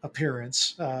frequent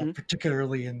appearance,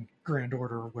 particularly in Grand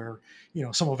Order, where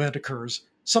some event occurs,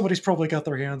 somebody's probably got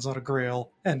their hands on a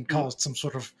Grail and caused some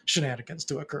sort of shenanigans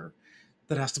to occur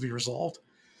that has to be resolved.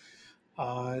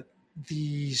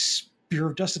 The Spear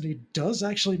of Destiny does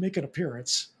actually make an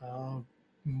appearance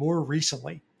more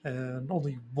recently, and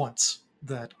only once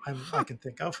that I can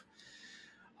think of.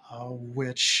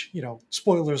 Which,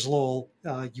 spoilers lol,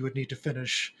 you would need to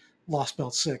finish Lost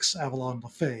Belt 6, Avalon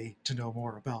Lefay, to know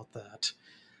more about that.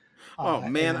 Oh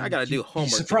man, I gotta do homework.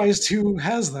 Be surprised who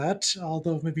has that,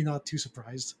 although maybe not too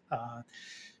surprised.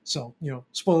 So,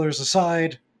 spoilers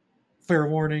aside, fair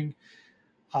warning,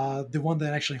 the one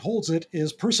that actually holds it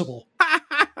is Percival.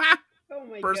 Oh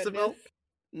my Percival? goodness.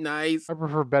 Nice. I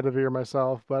prefer Bedivere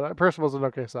myself, but Percival's an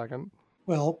okay second.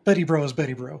 Well, Betty Bro is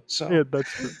Betty Bro, so... Yeah,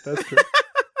 that's true. That's true.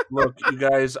 Look, you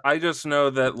guys, I just know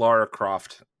that Lara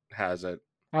Croft has it.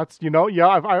 That's, yeah,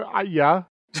 yeah.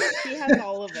 She has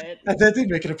all of it. And that did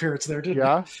make an appearance there, didn't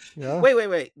it? Yeah.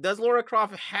 Wait. Does Lara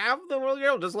Croft have the Holy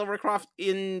Grail? Does Lara Croft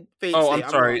in Fate Oh, say, I'm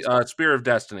sorry. Spear of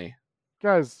Destiny.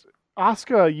 Guys,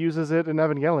 Asuka uses it in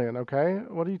Evangelion, okay?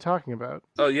 What are you talking about?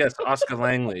 Oh, yes, Asuka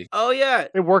Langley. Oh, yeah.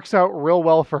 It works out real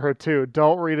well for her, too.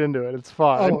 Don't read into it. It's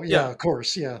fine. Oh, yeah, of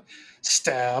course, yeah.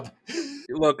 Stab.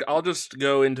 Look, I'll just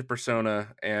go into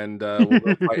Persona and we'll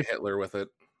go fight Hitler with it.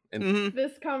 And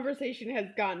This conversation has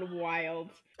gotten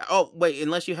wild. Oh, wait,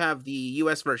 unless you have the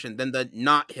US version, then the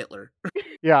not Hitler.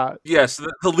 Yeah. yes,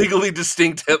 the legally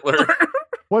distinct Hitler.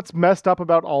 What's messed up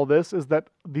about all this is that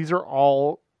these are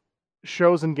all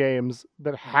shows and games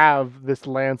that have this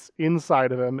lance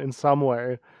inside of him in some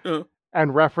way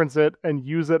and reference it and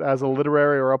use it as a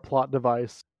literary or a plot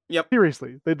device. Yep.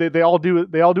 Seriously. They all do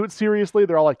it. They all do it seriously.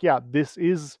 They're all like, yeah, this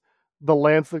is the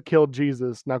lance that killed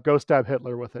Jesus. Now go stab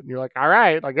Hitler with it. And you're like, all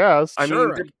right, I guess. I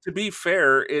Sure. mean, to be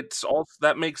fair, it's all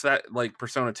that makes that like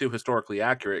Persona 2 historically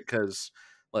accurate because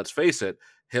let's face it,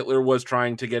 Hitler was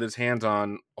trying to get his hands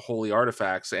on holy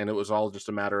artifacts, and it was all just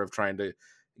a matter of trying to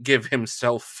give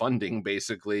himself funding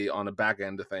basically on the back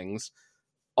end of things.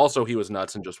 Also, he was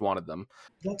nuts and just wanted them.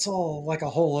 That's all like a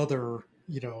whole other,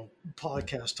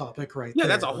 podcast topic right there. Yeah,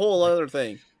 that's a whole other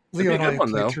thing. Leo and I one,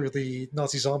 played though. through the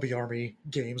Nazi Zombie Army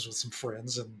games with some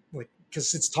friends, and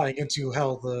because it's tying into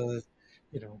how this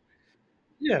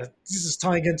is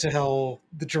tying into how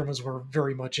the Germans were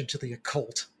very much into the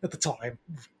occult at the time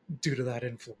due to that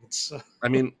influence. So. I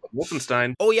mean,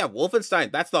 Wolfenstein. Oh yeah,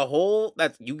 Wolfenstein.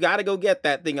 You got to go get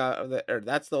that thing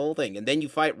that's the whole thing, and then you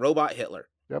fight Robot Hitler.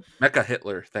 Yep. Mecha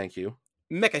Hitler. Thank you.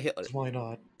 Mecha Hitler. Why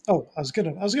not? Oh, I was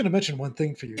gonna mention one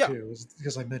thing for you Yeah. too,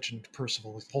 because I mentioned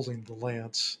Percival holding the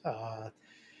lance.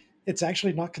 It's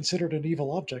actually not considered an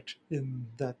evil object in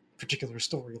that particular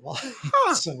storyline.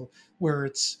 Huh. So where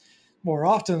it's more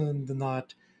often than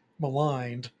not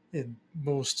maligned in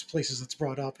most places it's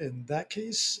brought up, in that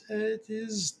case, it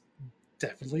is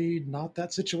definitely not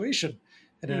that situation.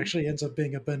 And it actually ends up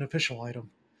being a beneficial item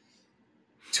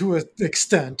to an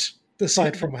extent,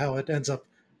 aside from how it ends up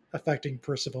affecting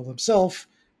Percival himself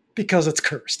because it's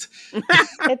cursed.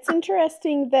 It's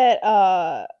interesting that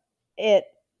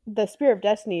the Spear of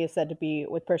Destiny is said to be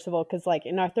with Percival, because like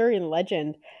in Arthurian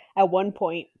legend, at one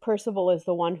point Percival is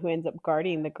the one who ends up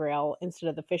guarding the Grail instead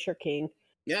of the Fisher King.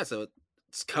 Yeah, so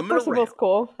it's coming Percival's around.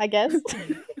 cool, I guess.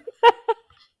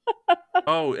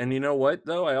 Oh, and you know what,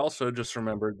 though? I also just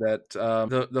remembered that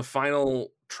the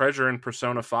final treasure in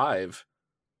Persona 5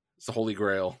 is the Holy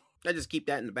Grail. I just keep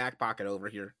that in the back pocket over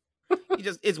here.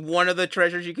 It's one of the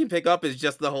treasures you can pick up is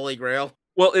just the Holy Grail.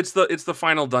 Well, it's the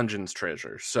final dungeon's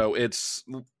treasure. So it's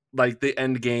like the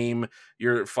end game.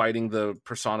 You're fighting the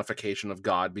personification of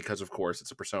God because, of course,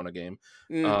 it's a Persona game.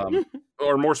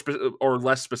 Or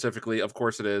less specifically, of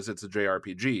course it is. It's a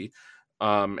JRPG.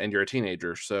 And you're a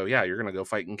teenager, so yeah, you're gonna go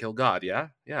fight and kill God. Yeah.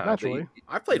 Naturally.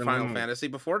 I've played Final Fantasy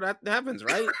before. That happens,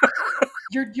 right?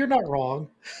 You're not wrong.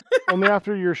 Only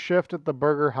after your shift at the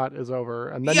Burger Hut is over,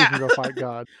 and then you can go fight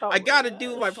God. Oh I my gotta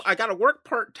gosh. I gotta work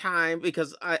part-time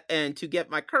to get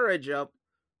my courage up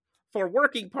for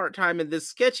working part-time in this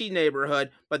sketchy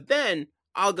neighborhood, but then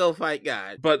I'll go fight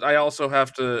God. But I also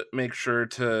have to make sure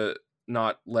to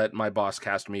not let my boss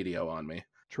cast media on me.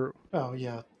 True. Oh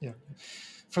yeah.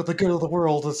 For the good of the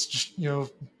world, let's just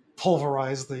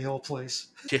pulverize the whole place.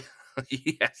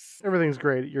 Yes. Everything's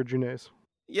great at your Junes.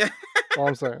 Yeah. All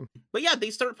I'm saying. But yeah,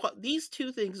 these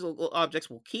two objects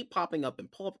will keep popping up in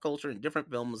pulp culture and different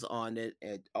films on it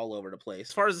and all over the place.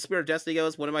 As far as the Spirit of Destiny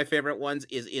goes, one of my favorite ones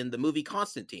is in the movie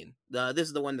Constantine. This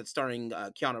is the one that's starring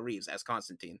Keanu Reeves as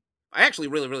Constantine. I actually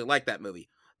really, really like that movie.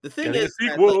 The thing is,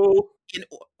 sequel.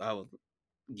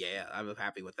 Yeah, I'm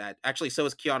happy with that. Actually, so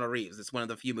is Keanu Reeves. It's one of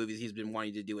the few movies he's been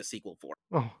wanting to do a sequel for.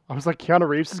 Oh, I was like, Keanu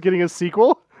Reeves is getting a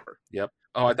sequel? Yep.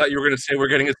 Oh, I thought you were going to say we're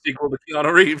getting a sequel to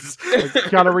Keanu Reeves. Like,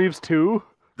 Keanu Reeves 2?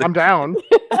 I'm down.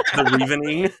 The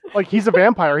Reasoning. Like, he's a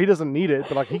vampire. He doesn't need it,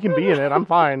 but like he can be in it. I'm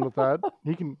fine with that.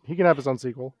 He can have his own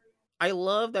sequel. I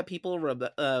love that people were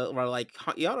like,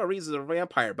 Keanu Reeves is a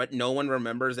vampire, but no one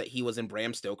remembers that he was in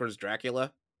Bram Stoker's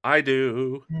Dracula. I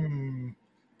do.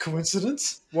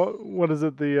 Coincidence? What is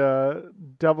it? The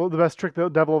best trick the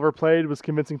devil ever played was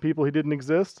convincing people he didn't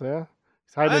exist. Yeah,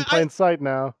 he's hiding in plain sight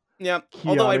now. Yeah, Keanu,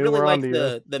 although I really we're like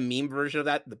onto the meme version of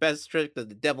that. The best trick that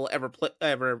the devil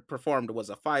ever performed was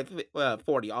a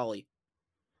 540 ollie.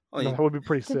 That would be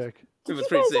pretty sick. It was Did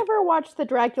pretty you guys sick. ever watch the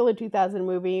Dracula 2000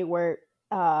 movie where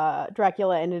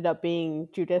Dracula ended up being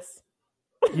Judas?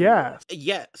 Yes.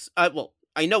 Yes. Well,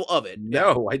 I know of it.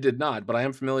 No, I did not, but I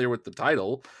am familiar with the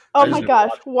title. Oh I my just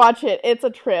gosh, watch it. It's a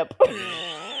trip.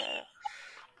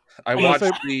 I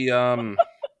watched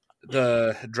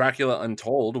the Dracula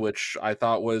Untold, which I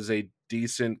thought was a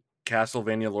decent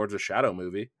Castlevania Lords of Shadow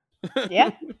movie.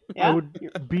 Yeah. I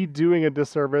would be doing a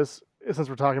disservice, since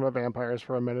we're talking about vampires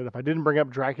for a minute, if I didn't bring up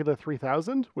Dracula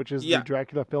 3000, which is the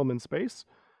Dracula film in space.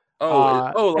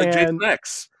 Like Jason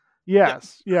X.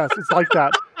 Yes, it's like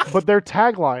that. But their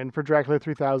tagline for Dracula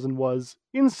 3000 was,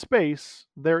 "In space,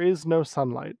 there is no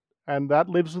sunlight." And that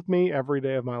lives with me every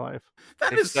day of my life.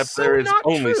 Except there is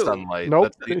only sunlight.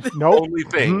 Nope. That's the Nope. only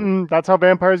thing. That's how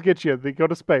vampires get you. They go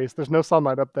to space. There's no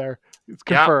sunlight up there. It's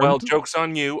confirmed. Yeah, well, joke's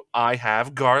on you. I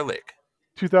have garlic.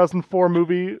 2004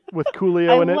 movie with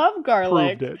Coolio in it. I love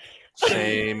garlic. Proved it.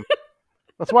 Same.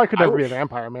 That's why I could never be a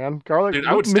vampire, man. Garlic. Dude,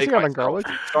 I would missing stake out on myself. garlic.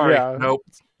 Sorry. Yeah, Nope.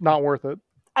 It's not worth it.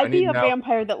 I'd be a now.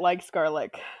 vampire that likes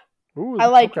garlic. Ooh,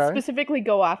 I okay. specifically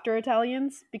go after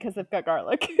Italians because they've got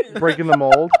garlic. Breaking the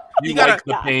mold. You like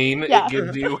the pain it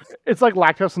gives you. It's like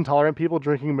lactose intolerant people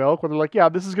drinking milk where they're like, yeah,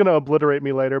 this is going to obliterate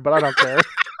me later, but I don't care.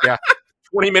 Yeah.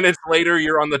 20 minutes later,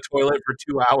 you're on the toilet for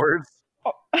 2 hours.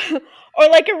 Or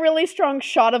like a really strong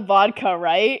shot of vodka,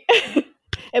 right?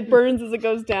 It burns as it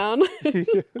goes down.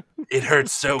 It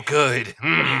hurts so good.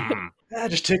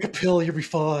 Just take a pill, you'll be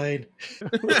fine.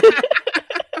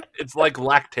 It's like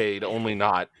Lactaid, only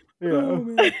not. Yeah.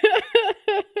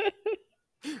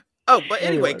 But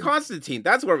anyway, Constantine.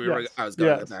 That's where I was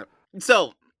going with that.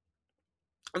 So,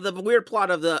 the weird plot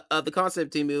of the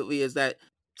Constantine movie is that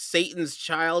Satan's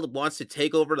child wants to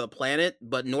take over the planet,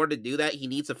 but in order to do that, he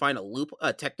needs to find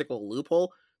a technical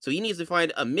loophole. So he needs to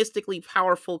find a mystically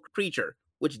powerful creature,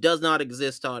 which does not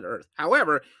exist on Earth.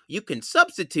 However, you can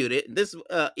substitute it. This,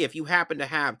 if you happen to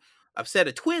have a set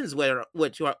of twins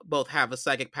which both have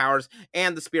psychic powers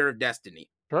and the Spear of Destiny.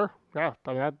 Sure. Yeah.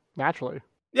 I mean, naturally.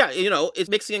 Yeah, it's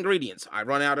mixing ingredients. I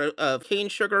run out of cane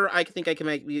sugar. I think I can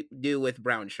make do with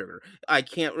brown sugar. I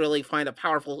can't really find a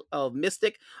powerful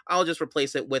mystic. I'll just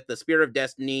replace it with the Spear of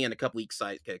Destiny and a couple weak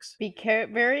sidekicks. Be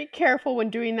very careful when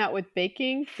doing that with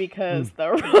baking because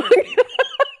the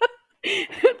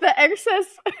excess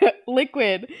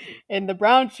liquid in the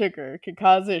brown sugar can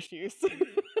cause issues.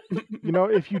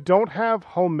 If you don't have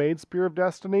homemade Spear of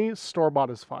Destiny, store-bought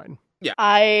is fine. Yeah.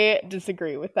 I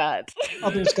disagree with that.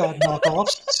 Others got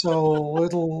knockoffs, so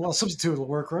a substitute will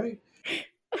work, right?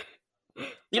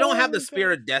 You don't have the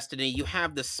Spear of Destiny, you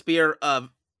have the Spear of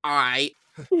I.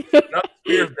 Not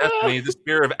Spear of Destiny, the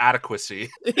Spear of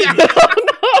Adequacy. Yeah.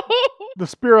 The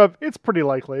Spear of, it's pretty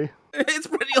likely. It's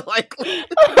pretty likely.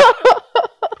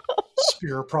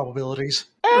 Spear of probabilities.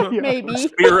 Maybe.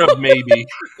 Spear of maybe.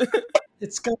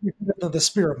 It's got to be the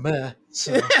Spear of meh.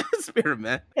 So. Spear of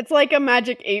meh. It's like a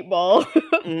magic 8-ball.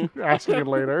 Asking it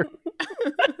later.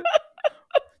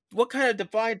 What kind of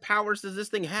divine powers does this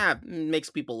thing have?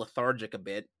 Makes people lethargic a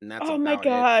bit, and that's oh my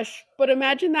gosh. But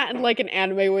imagine that in like an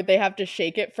anime where they have to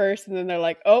shake it first and then they're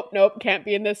like, oh, nope, can't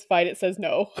be in this fight. It says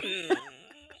no. I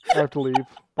have to leave.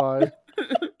 Bye.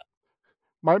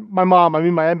 My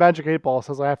magic 8-ball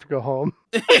says I have to go home.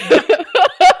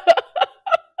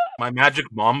 My magic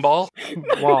mom ball?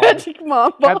 Wow. Magic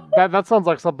mom ball. That sounds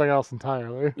like something else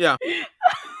entirely. Yeah.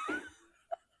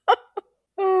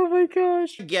 Oh my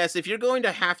gosh. I guess if you're going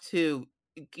to have to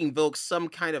invoke some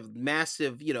kind of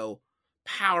massive,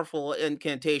 powerful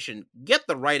incantation, get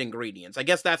the right ingredients. I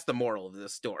guess that's the moral of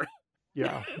this story.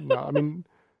 Yeah, no, I mean,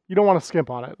 you don't want to skimp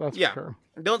on it, that's Yeah. for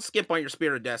sure. Don't skip on your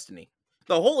Spear of Destiny.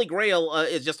 The Holy Grail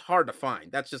is just hard to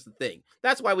find. That's just the thing.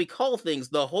 That's why we call things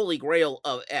the Holy Grail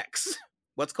of X.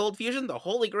 What's Cold Fusion? The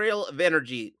Holy Grail of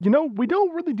Energy. We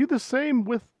don't really do the same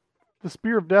with the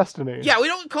Spear of Destiny. Yeah, we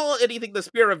don't call anything the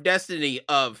Spear of Destiny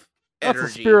of That's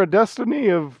Energy. the Spear of Destiny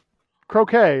of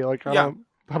croquet. Like, I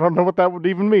don't know what that would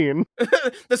even mean.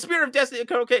 The Spear of Destiny of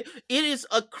croquet. It is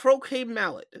a croquet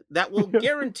mallet that will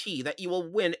guarantee that you will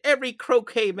win every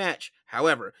croquet match.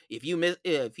 However, if you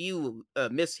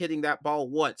miss hitting that ball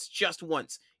once, just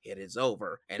once, it is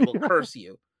over, and it will curse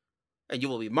you, and you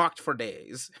will be mocked for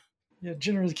days. Yeah,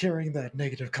 generally carrying that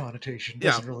negative connotation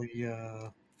doesn't really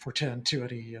portend to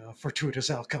any fortuitous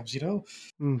outcomes,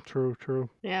 True.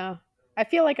 Yeah. I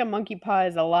feel like a monkey paw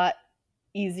is a lot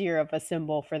easier of a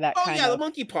symbol for that kind of... the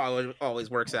monkey paw always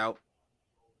works out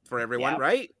for everyone,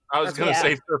 right? I was going to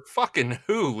say, for fucking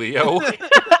who, Leo?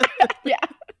 Yeah.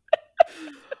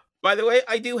 By the way,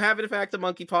 I do have, in fact, a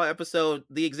monkey paw episode.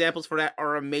 The examples for that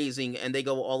are amazing, and they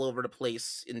go all over the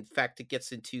place. In fact, it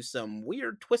gets into some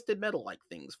weird twisted metal-like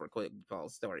things for monkey paw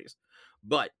stories.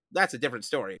 But that's a different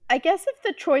story. I guess if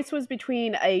the choice was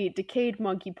between a decayed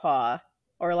monkey paw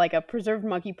or like a preserved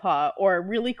monkey paw or a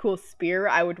really cool spear,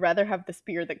 I would rather have the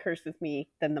spear that curses me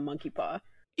than the monkey paw.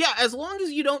 Yeah, as long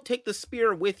as you don't take the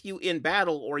spear with you in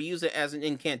battle or use it as an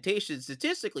incantation,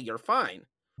 statistically, you're fine.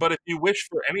 But if you wish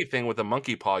for anything with a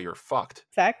monkey paw, you're fucked.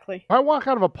 Exactly. If I walk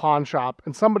out of a pawn shop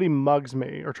and somebody mugs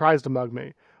me or tries to mug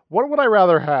me, what would I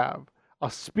rather have?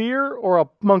 A spear or a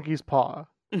monkey's paw?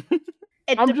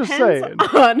 I'm just saying.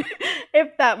 On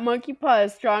if that monkey paw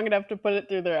is strong enough to put it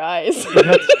through their eyes.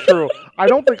 That's true. I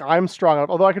don't think I'm strong enough,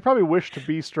 although I could probably wish to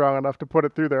be strong enough to put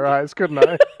it through their eyes, couldn't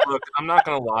I? Look, I'm not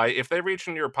going to lie. If they reach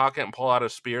into your pocket and pull out a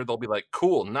spear, they'll be like,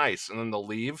 cool, nice, and then they'll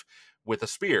leave with a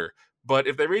spear. But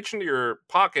if they reach into your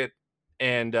pocket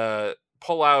and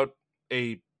pull out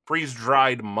a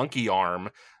freeze-dried monkey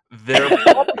arm, they're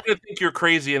probably going to think you're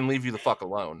crazy and leave you the fuck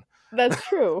alone. That's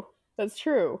true.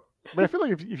 But I feel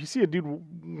like if you see a dude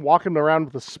walking around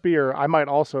with a spear, I might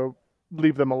also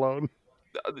leave them alone.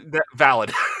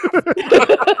 Valid.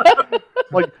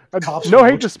 Like, no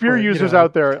hate to spear users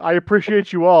out there. I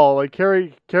appreciate you all. Like,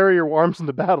 carry your arms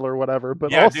into battle or whatever.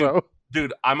 But also,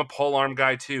 dude, I'm a polearm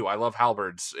guy too. I love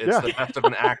halberds. It's the best of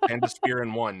an axe and a spear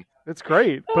in one. It's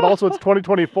great, but also it's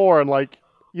 2024, and like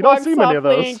you don't see many of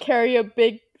those. And carry a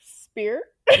big spear.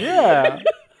 Yeah,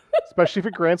 especially if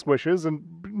it grants wishes and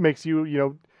makes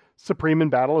you, supreme in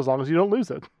battle as long as you don't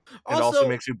lose it. And also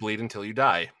makes you bleed until you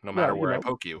die, no matter where I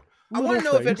poke you. I want to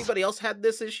know if anybody else had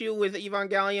this issue with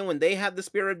Evangelion when they had the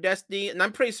Spear of Destiny, and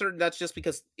I'm pretty certain that's just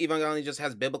because Evangelion just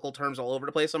has biblical terms all over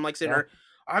the place. I'm like sitting there,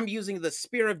 I'm using the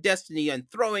Spear of Destiny and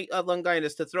throwing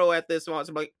Longinus to throw at this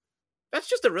monster. I'm like, that's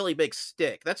just a really big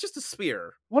stick. That's just a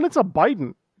spear. Well, it's a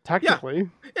Biden, technically.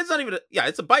 Yeah. It's not even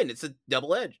it's a Biden. It's a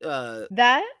double edge.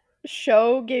 That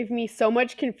show gave me so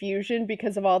much confusion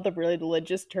because of all the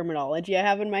religious terminology I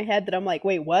have in my head that I'm like,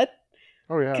 wait, what?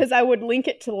 Oh, yeah. Because I would link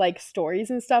it to like stories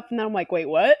and stuff, and then I'm like, wait,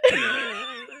 what?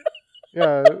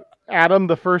 Yeah, Adam,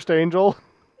 the first angel.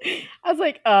 I was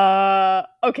like,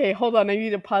 okay, hold on. I need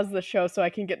to pause the show so I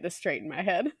can get this straight in my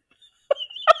head.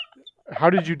 How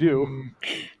did you do?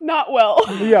 Not well.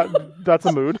 Yeah, that's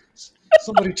a mood.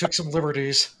 Somebody took some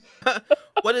liberties.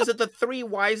 What is it? The three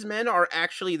wise men are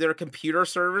actually their computer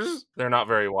servers? They're not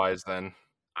very wise then.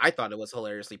 I thought it was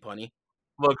hilariously punny.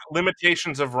 Look,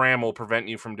 limitations of RAM will prevent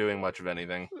you from doing much of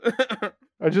anything.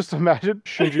 I just imagine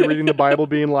Shinji reading the Bible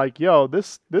being like, yo,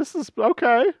 this is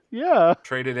okay, yeah.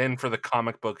 Traded in for the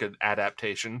comic book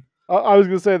adaptation. I was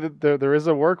going to say that there is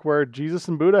a work where Jesus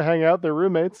and Buddha hang out, they're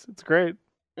roommates. It's great.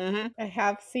 Mm-hmm. I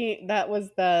have seen, that was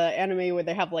the anime where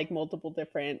they have like multiple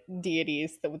different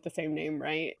deities that with the same name,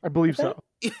 right? I believe so.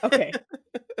 Okay.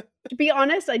 To be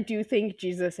honest, I do think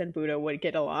Jesus and Buddha would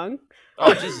get along.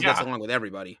 Oh, Jesus gets along with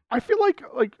everybody. I feel like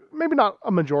maybe not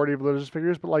a majority of religious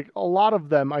figures, but like a lot of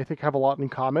them I think have a lot in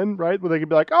common, right? Where they could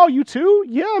be like, oh, you too?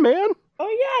 Yeah, man.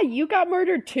 Oh yeah, you got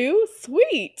murdered too?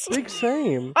 Sweet. Big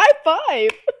same. High five.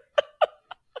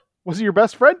 Was he your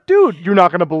best friend? Dude, you're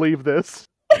not going to believe this.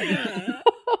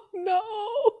 Oh, no.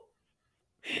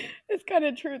 It's kind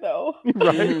of true though.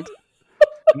 Right.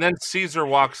 And then Caesar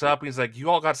walks up and he's like, you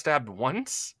all got stabbed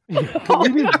once? Yeah,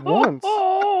 maybe once.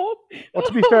 Well,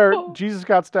 to be fair, Jesus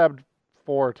got stabbed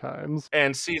 4 times.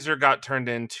 And Caesar got turned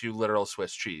into literal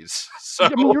Swiss cheese. So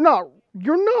I mean, you're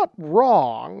not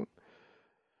wrong.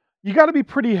 You got to be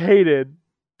pretty hated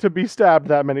to be stabbed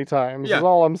that many times. Yeah. Is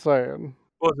all I'm saying.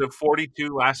 Was it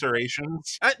 42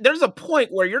 lacerations? There's a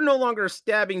point where you're no longer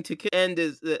stabbing to end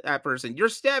that person. You're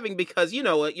stabbing because, you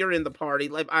know what, you're in the party.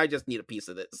 Like, I just need a piece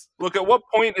of this. Look, at what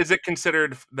point is it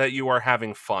considered that you are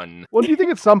having fun? Well, do you think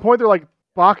at some point they're like,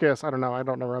 Bacchus, I don't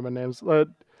know Roman names.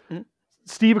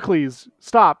 Steve Eccles,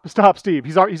 stop, Steve.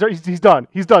 He's done.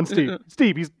 He's done,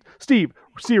 Steve. Steve.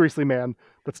 Seriously, man,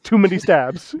 that's too many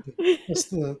stabs. That's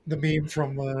the meme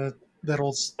from that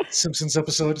old Simpsons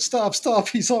episode. Stop,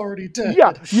 he's already dead.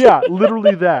 Yeah,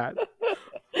 literally that.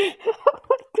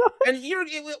 And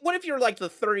what if you're like the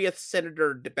 30th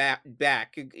senator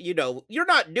back? You know, you're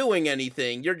not doing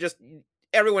anything. You're just,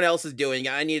 everyone else is doing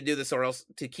it. I need to do this or else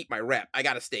to keep my rep. I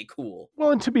got to stay cool.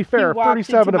 Well, and to be fair,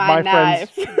 37 of my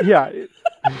friends. Yeah,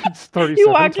 it's 37 You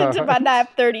walked into my knife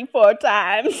 34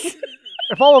 times.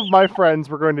 If all of my friends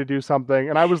were going to do something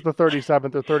and I was the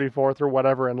 37th or 34th or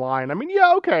whatever in line, I mean,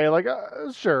 yeah, okay, like,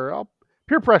 sure,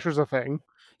 peer pressure's a thing.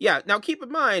 Yeah, now keep in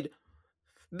mind,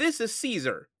 this is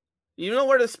Caesar. You know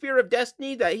where the Spear of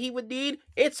Destiny that he would need?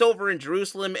 It's over in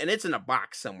Jerusalem, and it's in a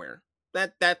box somewhere.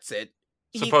 That's it.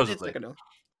 Supposedly.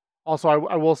 Also,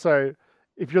 I will say,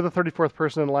 if you're the 34th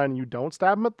person in line and you don't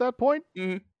stab him at that point,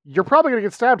 you're probably going to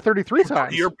get stabbed 33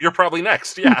 times. You're probably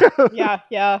next, yeah.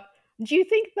 Yeah. Do you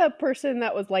think the person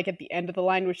that was like at the end of the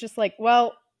line was just like,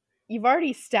 well, you've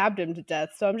already stabbed him to death,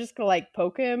 so I'm just gonna like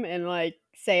poke him and like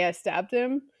say I stabbed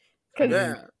him?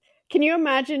 Because can you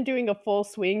imagine doing a full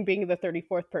swing, being the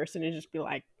 34th person, and just be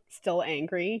like still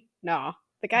angry? No,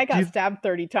 the guy got stabbed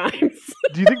 30 times.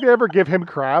 Do you think they ever give him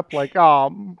crap? Like,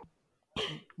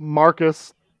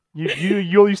 Marcus,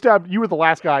 you stabbed. You were the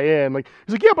last guy in. Like,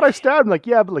 he's like, yeah, but I stabbed him. Like,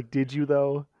 yeah, but like, did you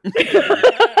though?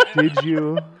 Did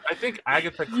you? I think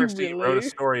Agatha Christie wrote a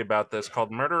story about this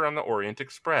called Murder on the Orient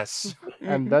Express.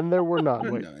 And then there were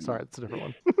none. Wait, sorry, it's a different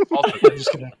one. I'm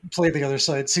just going to play the other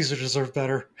side. Caesar deserved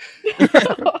better.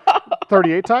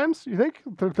 38 times, you think?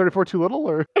 34 too little?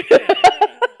 Or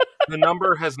The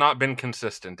number has not been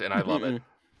consistent, and I love it.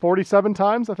 47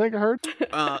 times, I think I heard.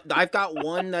 I've got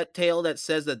one tale that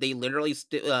says that they literally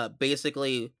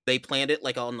basically they planned it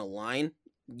like on the line.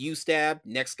 You stab,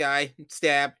 next guy,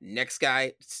 stab, next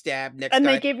guy, stab, next guy. And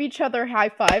they give each other high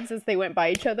fives as they went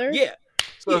by each other? Yeah.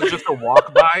 So it was just a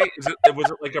walk by?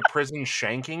 Was it like a prison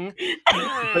shanking?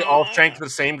 They all shanked the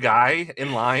same guy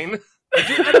in line? Did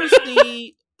you ever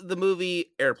see the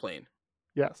movie Airplane?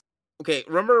 Yes. Okay,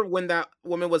 remember when that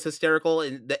woman was hysterical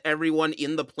and everyone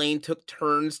in the plane took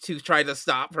turns to try to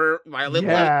stop her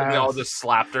violently? Yes. And they all just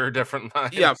slapped her different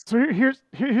times. Yeah. So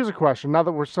here's a question. Now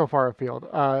that we're so far afield,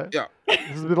 yeah,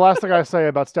 this is the last thing I say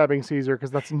about stabbing Caesar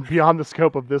because that's beyond the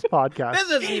scope of this podcast. This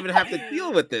doesn't even have to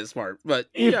deal with this part, but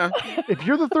if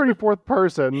you're the 34th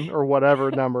person or whatever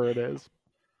number it is,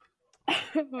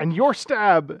 and your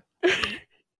stab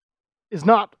is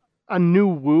not a new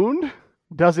wound,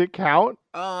 does it count?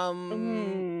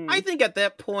 I think at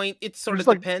that point it sort of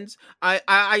depends.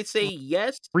 I say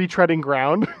yes. Retreading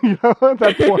ground, you know, at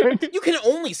that point. You can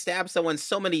only stab someone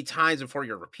so many times before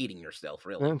you're repeating yourself,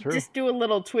 really. Yeah, true. Just do a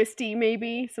little twisty,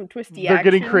 maybe some twisty. They're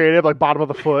action. getting creative, like bottom of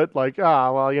the foot, like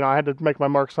well, you know, I had to make my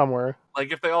mark somewhere.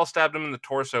 Like if they all stabbed him in the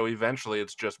torso, eventually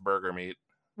it's just burger meat.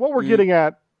 What we're getting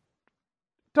at,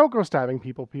 don't go stabbing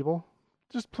people.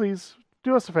 Just please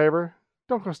do us a favor.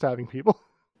 Don't go stabbing people.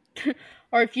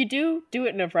 Or if you do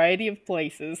it in a variety of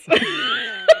places. If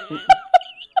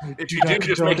you do,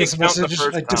 just make it count the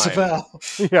first I disavow.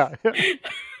 Yeah.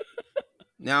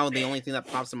 Now the only thing that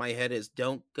pops in my head is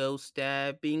don't go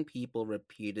stabbing people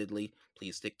repeatedly.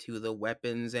 Please stick to the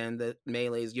weapons and the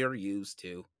melees you're used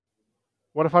to.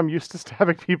 What if I'm used to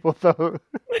stabbing people, though?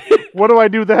 What do I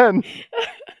do then?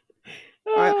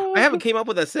 I haven't came up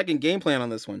with a second game plan on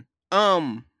this one.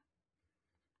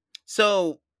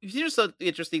 So here's an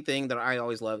interesting thing that I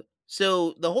always love.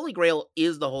 So the Holy Grail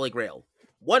is the Holy Grail.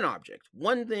 One object,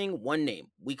 one thing, one name.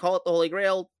 We call it the Holy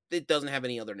Grail. It doesn't have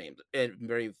any other names, and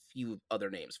very few other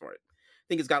names for it. I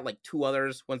think it's got like two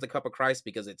others. One's the Cup of Christ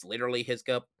because it's literally his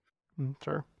cup.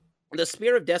 Sure. The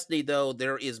Spear of Destiny, though,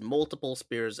 there is multiple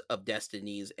Spears of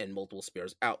Destinies and multiple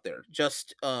spears out there.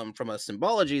 Just from a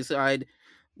symbology side,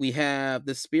 we have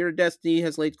the Spear of Destiny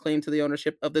has laid claim to the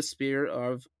ownership of the Spear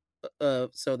of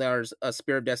so there's a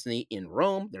Spear of Destiny in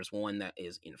Rome. There's one that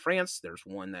is in France. There's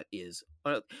one that is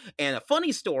and a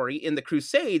funny story in the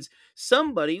Crusades.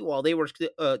 Somebody, while they were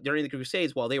during the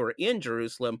Crusades, while they were in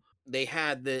Jerusalem, they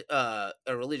had a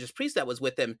religious priest that was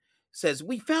with them says,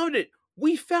 "We found it.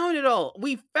 We found it all.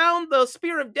 We found the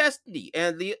Spear of Destiny."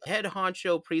 And the head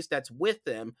honcho priest that's with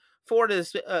them for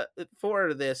this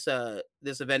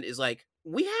event is like,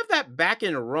 "We have that back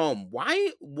in Rome.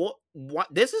 Why? What?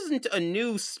 This isn't a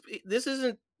new. This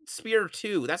isn't spear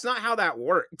too. That's not how that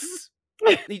works.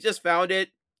 He just found it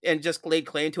and just laid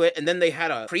claim to it, and then they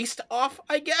had a priest off,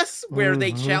 I guess, where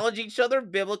they challenge each other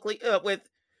biblically with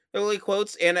biblical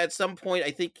quotes. And at some point,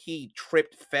 I think he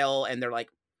tripped, fell, and they're like,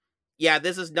 "Yeah,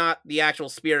 this is not the actual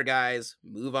spear, guys.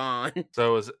 Move on."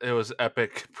 So it was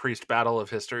epic priest battle of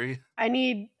history. I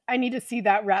need to see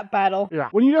that rap battle. Yeah,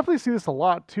 well, you definitely see this a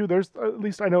lot too. There's, at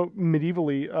least I know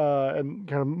medievally, and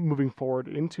kind of moving forward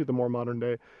into the more modern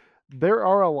day, there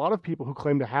are a lot of people who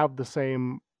claim to have the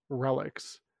same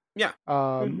relics. Yeah.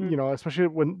 You know, especially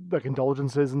when like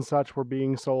indulgences and such were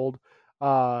being sold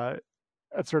at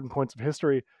certain points of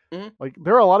history. Like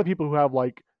there are a lot of people who have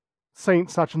like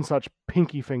Saint such and such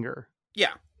pinky finger.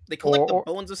 Yeah, they collect the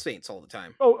bones of saints all the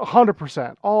time. Oh,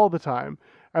 100%, all the time.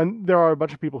 And there are a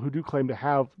bunch of people who do claim to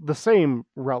have the same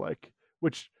relic,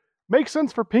 which makes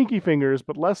sense for pinky fingers,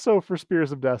 but less so for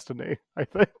Spears of Destiny, I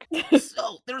think.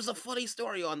 So there's a funny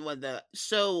story on one that.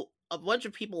 So a bunch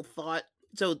of people thought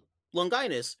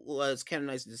Longinus was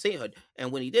canonized into sainthood,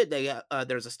 and when he did,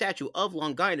 there's a statue of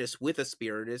Longinus with a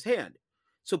spear in his hand.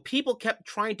 So people kept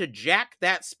trying to jack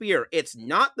that spear. It's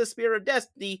not the Spear of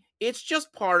Destiny. It's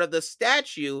just part of the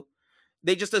statue.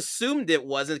 They just assumed it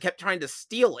was and kept trying to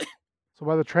steal it. So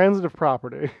by the transitive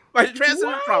property. By the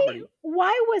transitive property.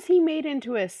 Why was he made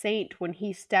into a saint when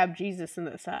he stabbed Jesus in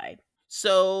the side?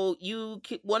 So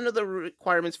one of the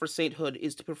requirements for sainthood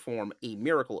is to perform a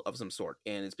miracle of some sort,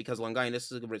 and it's because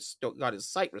Longinus got his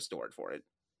sight restored for it.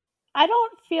 I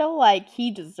don't feel like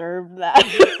he deserved that.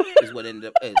 Is what ended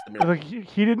up as the miracle. Like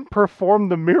he didn't perform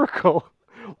the miracle.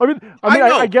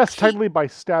 I guess technically by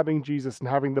stabbing Jesus and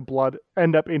having the blood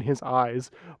end up in his eyes,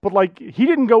 but like he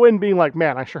didn't go in being like,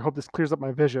 man, I sure hope this clears up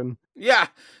my vision. Yeah,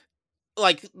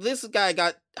 like this guy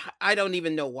I don't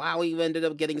even know how he ended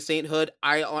up getting sainthood.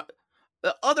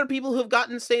 The other people who've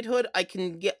gotten sainthood, I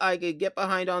could get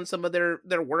behind on some of their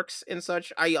works and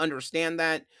such. I understand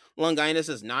that Longinus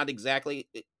is not exactly.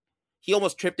 He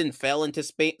almost tripped and fell into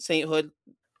sainthood.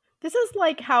 This is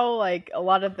like how like a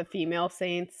lot of the female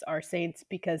saints are saints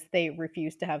because they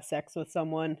refuse to have sex with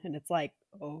someone, and it's like,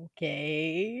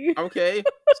 okay,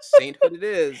 sainthood it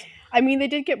is. I mean, they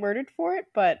did get murdered for it,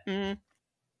 but I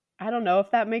don't know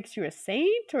if that makes you a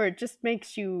saint or it just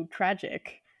makes you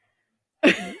tragic.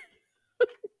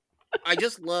 I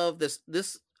just love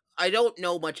this. I don't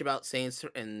know much about saints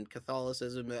and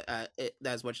Catholicism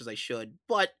as much as I should,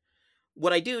 but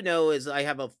what I do know is I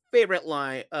have a favorite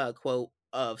line quote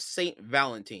of Saint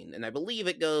Valentine, and I believe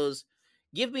it goes,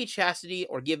 "Give me chastity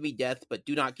or give me death, but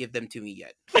do not give them to me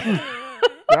yet."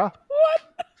 Yeah. What?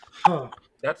 Huh.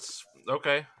 That's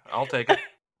okay. I'll take it.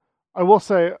 I will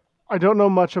say I don't know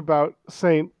much about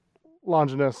Saint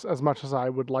Longinus as much as I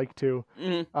would like to,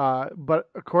 but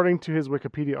according to his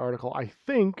Wikipedia article, I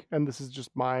think, and this is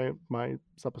just my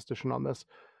supposition on this,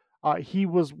 he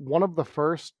was one of the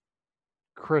first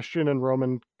Christian and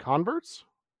Roman converts.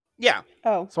 Yeah.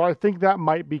 Oh. So I think that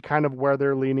might be kind of where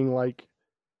they're leaning, like,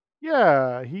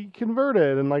 yeah, he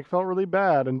converted and like felt really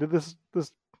bad and did this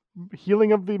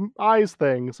healing of the eyes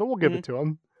thing, so we'll give it to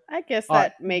him. I guess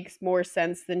that makes more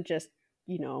sense than just,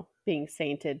 being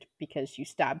sainted because you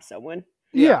stabbed someone.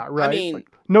 Yeah, right. I mean, like,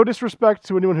 no disrespect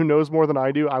to anyone who knows more than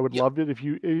I do. I would love it if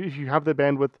you have the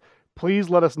bandwidth. Please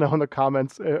let us know in the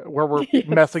comments where we're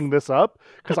messing this up,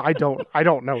 because I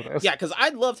don't know this. Yeah, because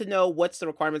I'd love to know what's the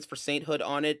requirements for sainthood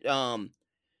on it.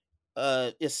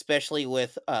 Especially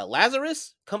with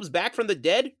Lazarus comes back from the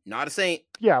dead, not a saint.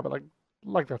 Yeah, but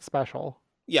like that's special.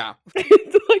 Yeah,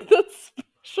 like that's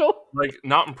special. Like,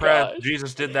 not impressed.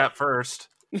 Jesus did that first.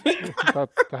 But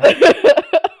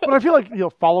I feel like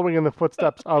following in the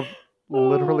footsteps of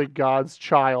literally God's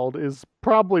child is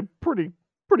probably pretty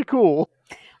cool.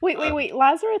 Wait.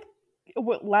 Lazarus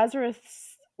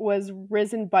was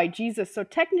risen by Jesus, so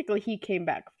technically he came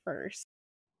back first.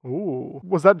 Ooh,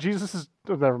 was that Jesus's?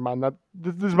 Oh, never mind. That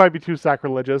this might be too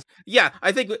sacrilegious. Yeah,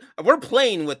 I think we're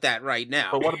playing with that right now.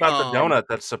 But what about the donut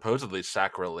that's supposedly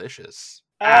sacrilegious?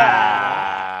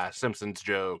 Simpsons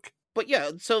joke. But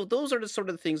yeah, so those are the sort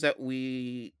of things that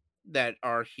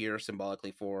are here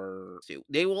symbolically for.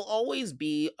 They will always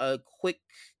be a quick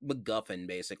MacGuffin,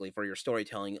 basically, for your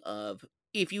storytelling of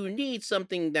if you need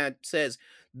something that says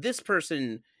this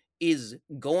person is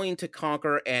going to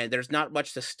conquer and there's not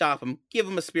much to stop him, give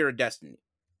him a Spear of Destiny.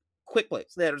 Quick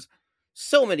place. There's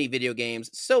so many video games,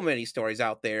 so many stories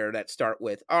out there that start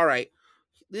with, all right,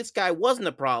 this guy wasn't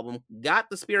a problem, got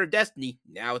the Spear of Destiny,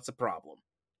 now it's a problem.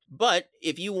 But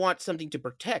if you want something to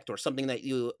protect or something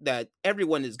that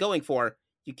everyone is going for,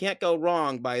 you can't go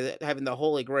wrong by having the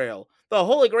Holy Grail. The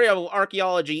Holy Grail of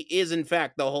archaeology is, in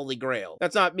fact, the Holy Grail.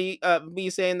 That's not me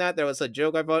saying that. There was a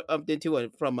joke I bumped into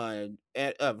from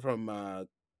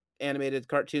animated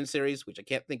cartoon series, which I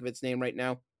can't think of its name right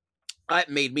now. It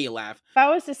made me laugh. If I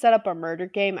was to set up a murder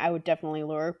game, I would definitely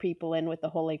lure people in with the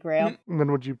Holy Grail. And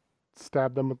then would you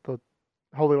stab them with the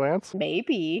Holy Lance?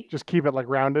 Maybe. Just keep it like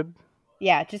rounded?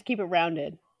 Yeah, just keep it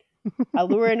rounded. I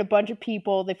lure in a bunch of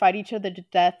people, they fight each other to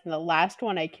death, and the last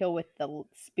one I kill with the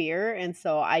spear, and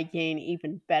so I gain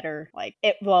even better, like,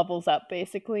 it levels up,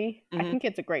 basically. I think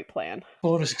it's a great plan.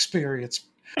 Bonus experience.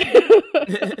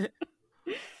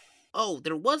 Oh,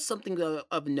 there was something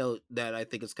of note that I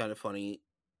think is kind of funny.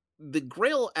 The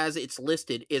Grail, as it's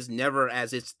listed, is never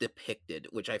as it's depicted,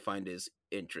 which I find is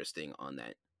interesting on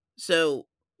that. So,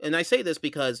 and I say this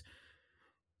because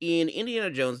in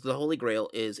Indiana Jones, the Holy Grail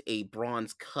is a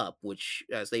bronze cup, which,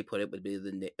 as they put it, would be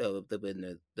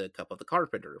the cup of the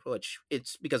carpenter. Which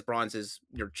it's because bronze is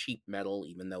your cheap metal,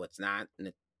 even though it's not,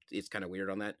 and it's kind of weird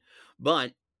on that.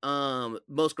 But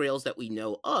most Grails that we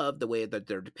know of, the way that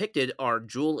they're depicted, are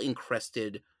jewel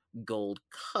encrusted gold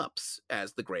cups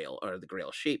as the Grail, or the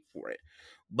Grail shape for it.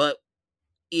 But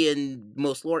in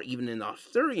most lore, even in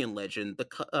Arthurian legend,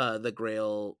 the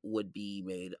Grail would be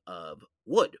made of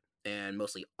wood, and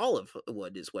mostly olive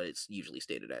wood is what it's usually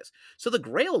stated as. So the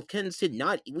Grail tends to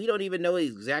not, we don't even know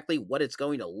exactly what it's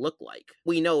going to look like.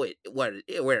 We know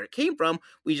where it came from,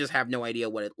 we just have no idea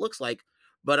what it looks like.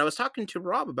 But I was talking to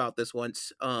Rob about this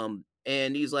once, and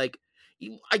he's like,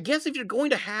 I guess if you're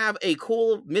going to have a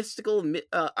cool mystical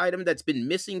item that's been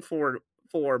missing for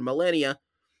millennia,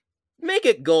 make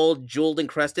it gold, jeweled,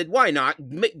 encrusted. Why not?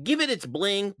 Give it its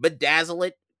bling, bedazzle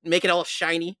it, make it all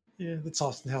shiny. Yeah, that's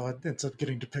often how it ends up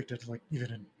getting depicted, like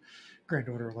even in Grand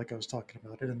Order, like I was talking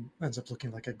about. It ends up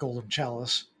looking like a golden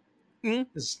chalice,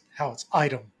 is how its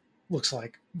item looks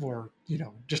like, or,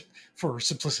 just for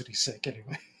simplicity's sake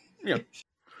anyway. Yeah.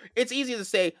 It's easy to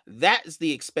say that is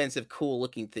the expensive,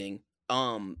 cool-looking thing.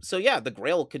 So yeah, the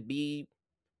Grail could be,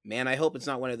 man, I hope it's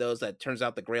not one of those that turns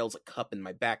out the Grail's a cup in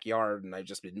my backyard and I've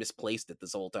just been misplaced it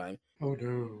this whole time. Oh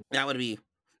no.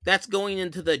 That's going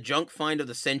into the junk find of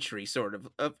the century sort of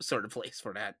place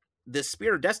for that. The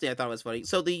Spear of Destiny I thought was funny.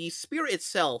 So the spear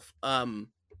itself,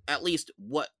 at least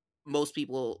what most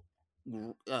people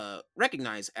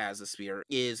recognize as a spear,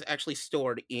 is actually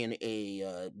stored in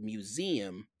a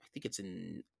museum. I think it's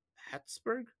in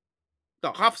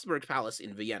Hofsburg Palace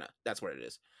in Vienna. That's where it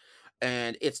is.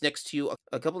 And it's next to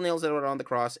a couple nails that are on the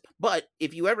cross. But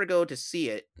if you ever go to see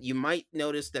it, you might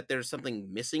notice that there's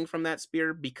something missing from that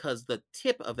spear because the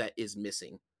tip of that is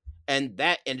missing. And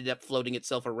that ended up floating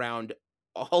itself around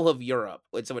all of Europe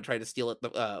when someone tried to steal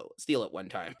it one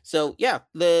time. So yeah,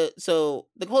 the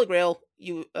Holy Grail,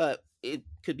 it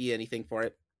could be anything for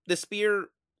it. The spear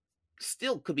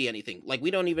still could be anything. Like, we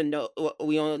don't even know,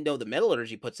 we don't know the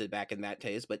metallurgy puts it back in that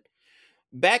case, but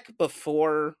back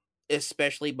before,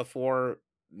 especially before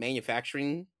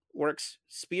manufacturing works,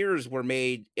 spears were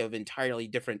made of entirely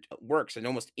different works and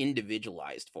almost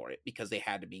individualized for it because they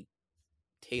had to be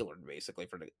tailored basically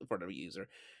for the user.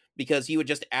 Because you would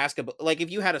just ask like,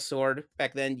 if you had a sword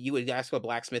back then, you would ask a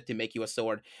blacksmith to make you a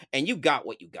sword, and you got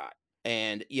what you got.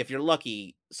 And if you're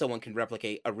lucky, someone can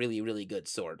replicate a really, really good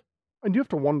sword. And you have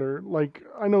to wonder, like,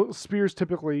 I know spears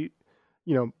typically,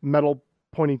 metal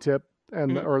pointy tip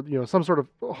and or some sort of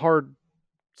hard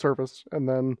surface, and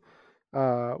then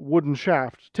wooden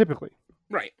shaft typically.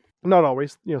 Right. Not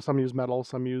always. Some use metal,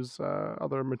 some use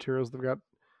other materials they've got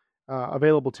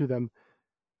available to them.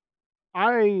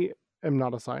 I am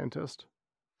not a scientist,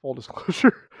 full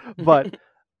disclosure, but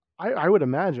I would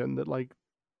imagine that, like,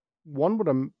 one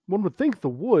would think the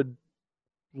wood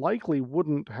likely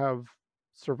wouldn't have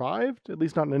survived, at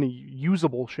least not in any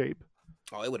usable shape.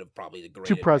 Oh, it would have probably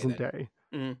degraded to present day.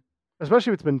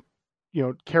 Especially if it's been,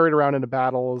 carried around into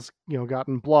battles,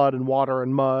 gotten blood and water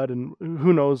and mud and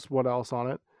who knows what else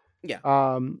on it. Yeah.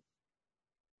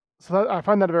 So I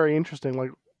find that very interesting.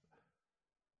 Like,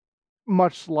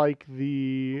 much like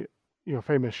the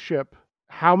famous ship,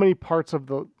 how many parts of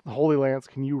the Holy Lance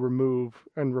can you remove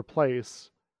and replace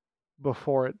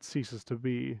before it ceases to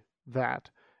be that?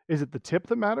 Is it the tip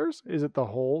that matters? Is it the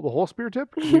whole spear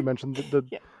tip? Because you mentioned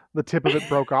the tip of it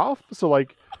broke off. So,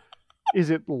 like, is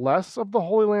it less of the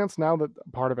Holy Lance now that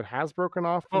part of it has broken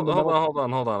off? Hold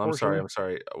on. I'm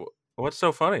sorry. What's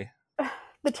so funny?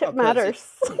 The tip matters.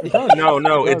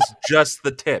 No, it's just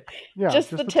the tip. Yeah,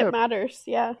 just the tip matters.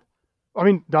 Yeah. I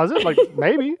mean, does it? Like,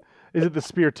 maybe. Is it the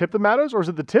spear tip that matters, or is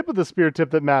it the tip of the spear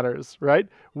tip that matters? Right?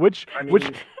 Which?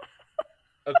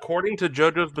 According to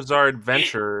JoJo's Bizarre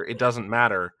Adventure, it doesn't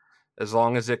matter as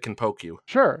long as it can poke you.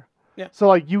 Sure. Yeah. So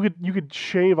like you could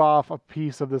shave off a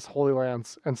piece of this Holy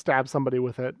Lance and stab somebody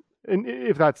with it, and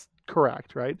if that's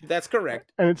correct, right? That's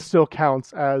correct. And it still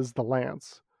counts as the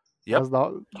lance. Yep. As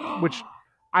the, which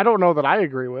I don't know that I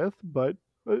agree with, but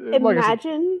like I said,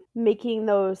 Imagine making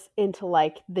those into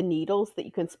like the needles that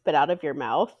you can spit out of your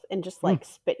mouth and just like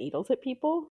spit needles at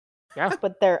people. Yeah.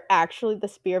 But they're actually the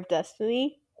Spear of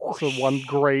Destiny. so one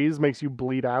graze makes you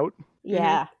bleed out.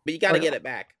 Yeah. But you got to Like, get it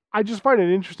back. I just find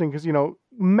it interesting because, you know,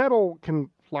 metal can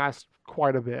last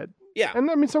quite a bit. Yeah. And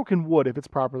I mean, so can wood if it's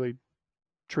properly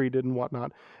treated and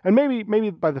whatnot. And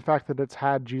maybe by the fact that it's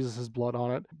had Jesus's blood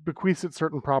on it, bequeaths it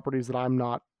certain properties that I'm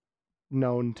not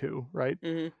known to, right?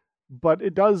 Mm-hmm. But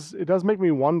it does make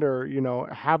me wonder, you know,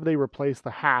 have they replaced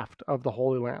the haft of the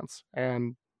Holy Lance?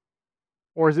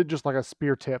 Or is it just like a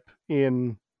spear tip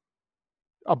in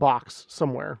a box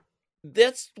somewhere?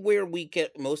 That's where we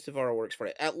get most of our works for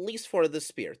it, at least for the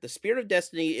spear. The Spear of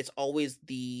Destiny is always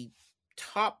the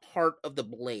top part of the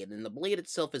blade, and the blade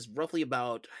itself is roughly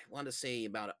about, I want to say,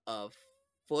 about a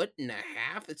foot and a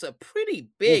half. It's a pretty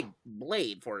big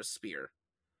blade for a spear.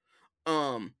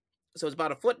 So it's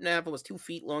about a foot and a half, almost 2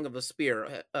 feet long of a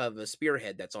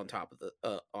spearhead that's on top of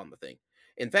the thing.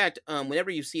 In fact, whenever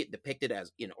you see it depicted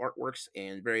as in artworks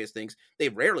and various things, they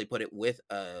rarely put it with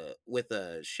a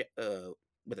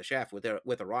shaft with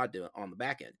a rod on the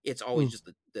back end. It's always just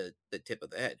the tip of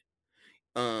the head.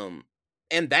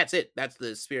 And that's it. That's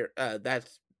the spear.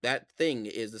 That thing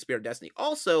is the Spear of Destiny.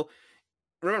 Also,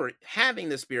 remember, having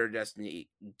the Spear of Destiny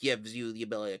gives you the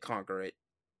ability to conquer it,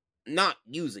 not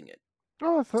using it.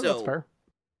 Oh, that's fair.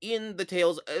 In the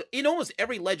tales, in almost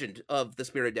every legend of the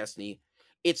Spear of Destiny,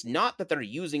 it's not that they're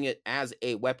using it as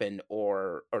a weapon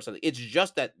or something. It's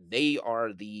just that they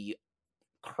are the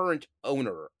current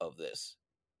owner of this,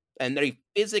 and they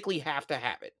physically have to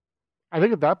have it. I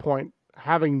think at that point,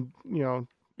 having, you know,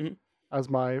 as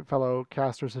my fellow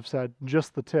casters have said,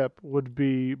 just the tip would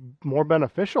be more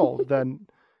beneficial than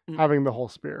having the whole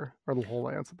spear or the whole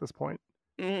lance at this point.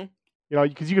 Mm-hmm. You know,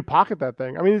 because you could pocket that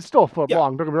thing. I mean, it's still a foot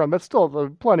long. Don't get me wrong. That's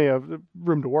still plenty of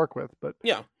room to work with. But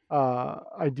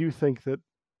I do think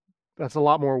that's a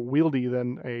lot more wieldy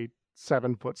than a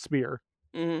 7-foot spear.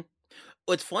 Mm-hmm.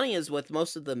 What's funny is with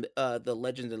most of the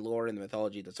legends and lore and the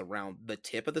mythology that's around the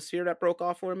tip of the spear that broke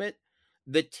off from it,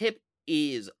 the tip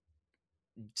is,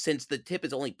 since the tip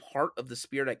is only part of the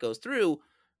spear that goes through,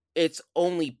 it's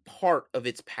only part of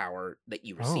its power that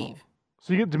you receive. Oh.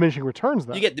 So you get diminishing returns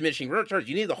then? You get diminishing returns.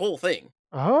 You need the whole thing.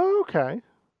 Oh, okay.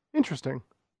 Interesting.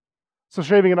 So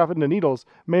shaving it off into needles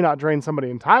may not drain somebody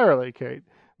entirely, Kate.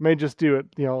 May just do it,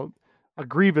 you know, a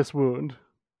grievous wound.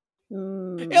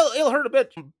 It'll hurt a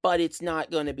bit, but it's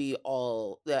not going to be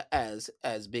all as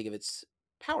big of its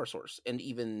power source. And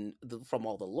even from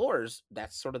all the lores,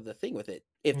 that's sort of the thing with it.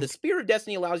 If the Spear of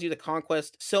Destiny allows you to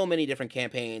conquest so many different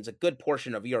campaigns, a good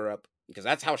portion of Europe, because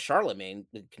that's how Charlemagne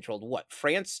controlled what?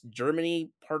 France, Germany,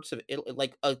 parts of Italy,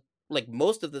 like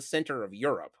most of the center of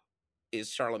Europe is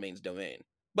Charlemagne's domain.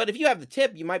 But if you have the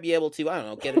tip, you might be able to, I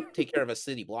don't know, take care of a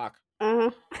city block.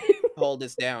 Hold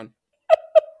this down.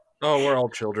 Oh, we're all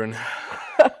children.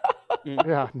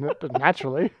 Yeah,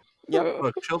 naturally. Yep.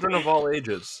 Look, children of all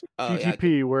ages.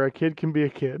 GTP, where a kid can be a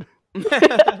kid.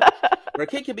 Where a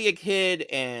kid can be a kid,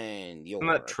 and your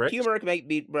humor might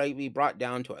be brought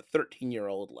down to a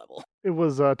 13-year-old level. It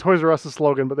was Toys R Us's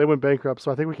slogan, but they went bankrupt,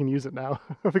 so I think we can use it now.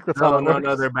 I think that's how it works.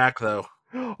 No, they're back though.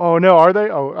 Oh no, are they?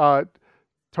 Oh,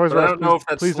 Toys R Us. I don't know if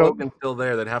that slogan's still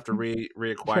there. They'd have to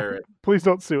reacquire it. Please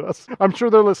don't sue us. I'm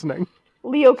sure they're listening.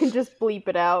 Leo can just bleep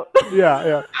it out.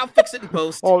 Yeah. I'll fix it in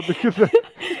post. Oh, the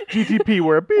GTP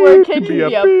where a beep can be a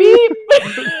beep.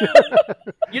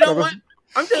 You know what?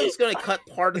 I'm just going to cut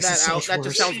part of that out. That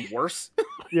just sounds worse.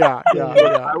 Yeah.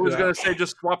 I was going to say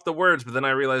just swap the words, but then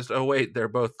I realized, oh wait, they're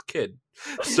both kid.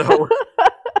 So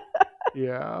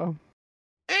yeah.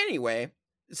 Anyway,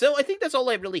 so I think that's all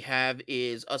I really have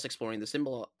is us exploring the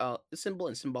symbol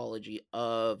and symbology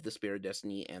of the Spear of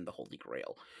Destiny and the Holy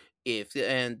Grail.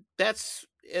 And that's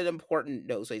an important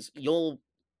note.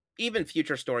 Even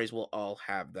future stories will all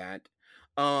have that.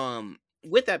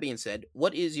 With that being said,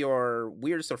 what is your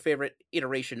weirdest or favorite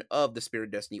iteration of the Spear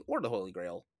of Destiny or the Holy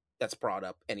Grail that's brought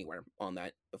up anywhere on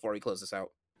that before we close this out?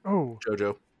 Oh,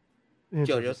 Jojo.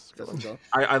 Jojo.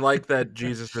 I like that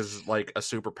Jesus is like a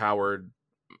super powered,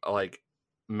 like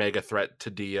mega threat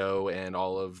to Dio and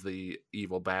all of the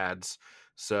evil bads.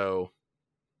 So,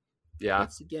 yeah.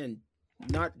 Once again,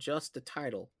 not just a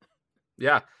title.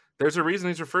 Yeah, there's a reason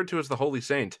he's referred to as the Holy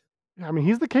Saint. I mean,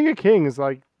 he's the King of Kings.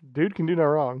 Like, dude can do no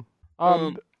wrong.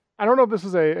 I don't know if this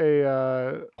is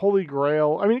a Holy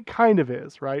Grail. I mean, it kind of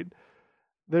is, right?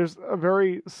 There's a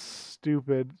very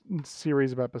stupid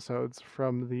series of episodes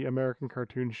from the American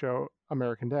cartoon show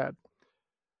American Dad,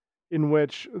 in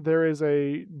which there is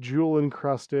a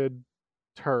jewel-encrusted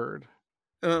turd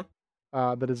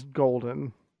that is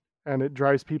golden, and it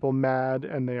drives people mad,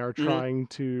 and they are trying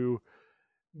to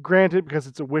grant it because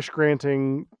it's a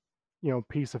wish-granting,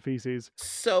 piece of feces.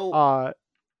 So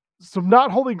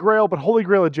not Holy Grail, but Holy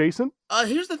Grail adjacent.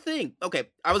 Here's the thing. Okay,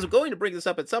 I was going to bring this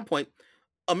up at some point.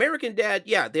 American Dad,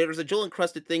 yeah, there's a jewel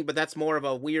encrusted thing, but that's more of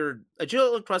a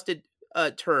jewel encrusted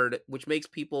turd, which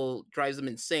drives them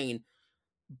insane,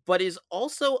 but is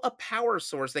also a power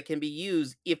source that can be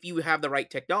used if you have the right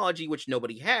technology, which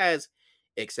nobody has,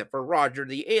 except for Roger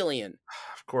the alien.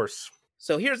 Of course.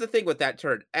 So here's the thing with that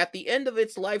turd. At the end of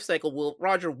its life cycle,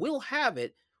 Roger will have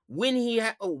it when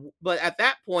but at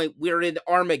that point, we're in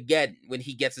Armageddon when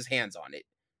he gets his hands on it.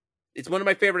 It's one of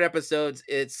my favorite episodes.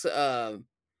 It's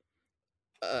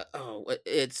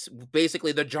it's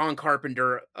basically the John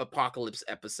Carpenter apocalypse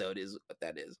episode is what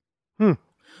that is.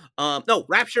 No,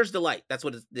 Rapture's Delight. That's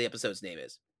what the episode's name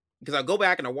is. Because I'll go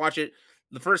back and I'll watch it.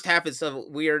 The first half is a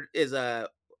weird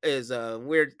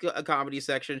comedy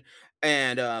section,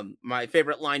 and my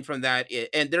favorite line from that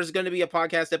and there's going to be a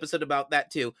podcast episode about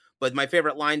that too. But my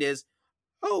favorite line is,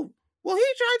 "Oh, well, he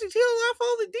tried to kill off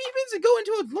all the demons and go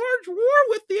into a large war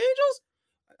with the angels.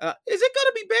 Is it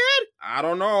gonna be bad? I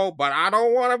don't know, but I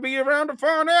don't want to be around to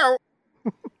find out."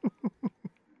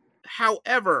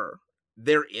 However,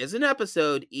 there is an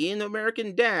episode in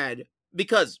American Dad,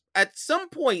 because at some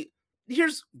point,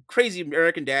 here's crazy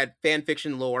American Dad fan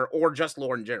fiction lore, or just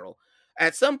lore in general.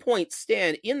 At some point,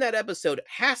 Stan in that episode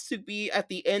has to be at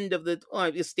the end of the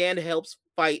time. Stan helps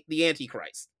fight the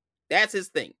Antichrist. That's his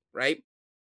thing, right?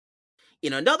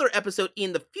 In another episode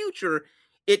in the future,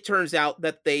 it turns out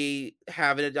that they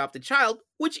have an adopted child,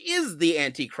 which is the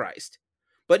Antichrist.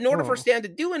 But in order for Stan to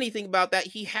do anything about that,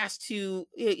 he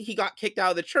got kicked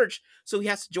out of the church, so he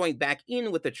has to join back in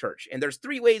with the church. And there's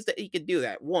 3 ways that he could do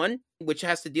that. One, which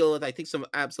has to deal with, I think, some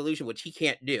absolution, which he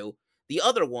can't do. The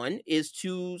other one is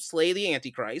to slay the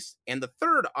Antichrist. And the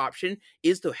third option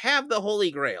is to have the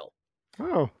Holy Grail.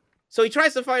 Oh. So he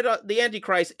tries to fight the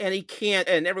Antichrist, and he can't,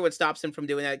 and everyone stops him from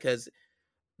doing that because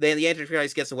then the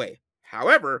Antichrist gets away.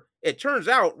 However, it turns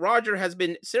out Roger has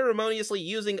been ceremoniously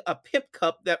using a pip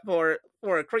cup that for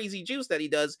a crazy juice that he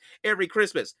does every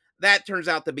Christmas. That turns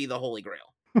out to be the Holy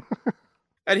Grail.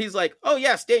 And he's like, "Oh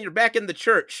yeah, Stan, you're back in the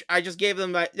church. I just gave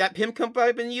them that pip cup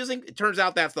I've been using. It turns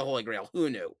out that's the Holy Grail. Who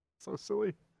knew?" So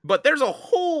silly. But there's a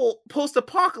whole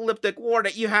post-apocalyptic war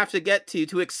that you have to get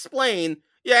to explain,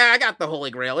 "Yeah, I got the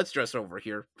Holy Grail. It's just over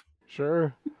here."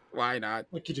 Sure. Why not?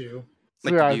 Like you do. So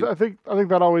yeah, I think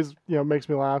that always makes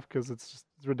me laugh because it's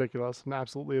ridiculous and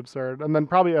absolutely absurd. And then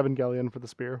probably Evangelion for the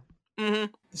spear.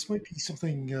 Mm-hmm. This might be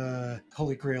something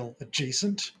Holy Grail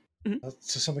adjacent to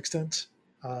some extent.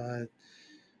 One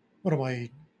of my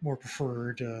more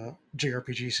preferred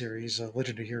JRPG series,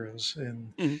 Legend of Heroes,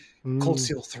 in Cold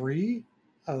Steel 3,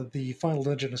 the final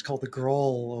dungeon is called the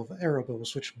Grawl of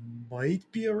Erebos, which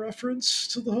might be a reference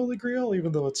to the Holy Grail,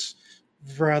 even though it's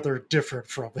rather different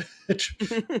from it,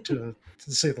 to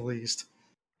say the least.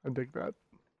 I dig that.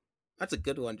 That's a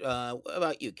good one. What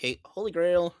about you, Kate? Holy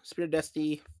Grail, Spear of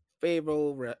Destiny,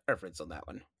 favorite reference on that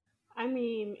one? I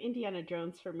mean, Indiana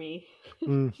Jones for me.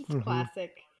 Mm-hmm.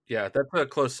 Classic. Yeah, that's a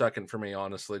close second for me,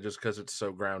 honestly, just because it's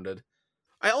so grounded.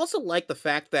 I also like the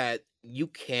fact that you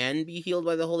can be healed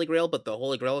by the Holy Grail, but the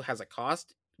Holy Grail has a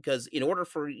cost, because in order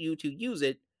for you to use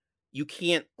it, you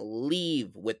can't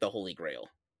leave with the Holy Grail.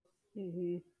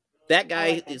 Mm-hmm. That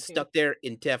guy is stuck there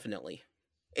indefinitely,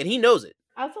 and he knows it.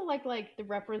 I also like the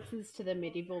references to the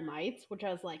medieval knights, which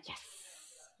I was like, yes.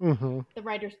 Mm-hmm. The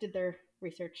writers did their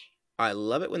research. I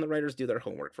love it when the writers do their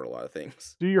homework for a lot of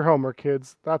things. Do your homework,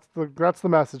 kids. That's the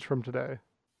message from today.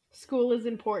 School is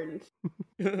important.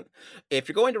 If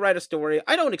you're going to write a story,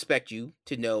 I don't expect you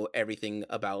to know everything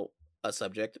about a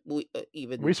subject. We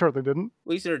certainly didn't.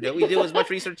 We certainly do. We do as much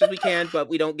research as we can, but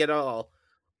we don't get it all.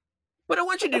 But I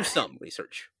want you to do some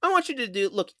research. I want you to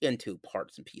look into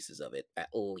parts and pieces of it, at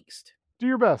least. Do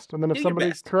your best, and then if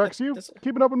somebody corrects you,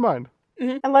 keep an open mind.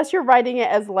 Mm-hmm. Unless you're writing it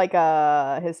as like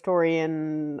a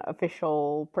historian,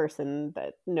 official person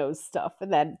that knows stuff,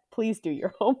 and then please do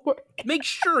your homework. Make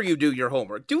sure you do your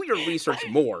homework. Do your research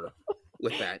more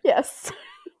with that. Yes.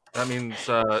 That means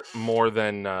more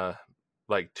than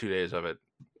like 2 days of it.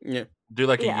 Yeah. Do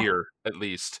like a year at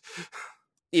least.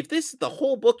 If this is the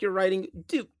whole book you're writing,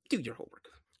 do your homework.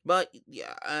 But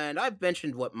yeah, and I've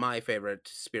mentioned what my favorite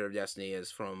Spear of Destiny is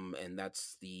from, and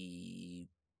that's the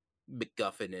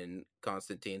MacGuffin in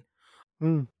Constantine.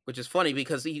 Mm. Which is funny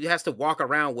because he has to walk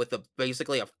around with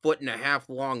basically a 1.5 foot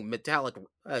long metallic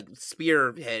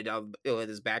spearhead at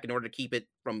his back in order to keep it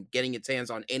from getting its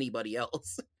hands on anybody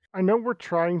else. I know we're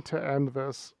trying to end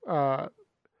this.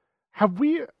 Have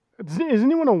we? Is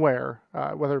anyone aware,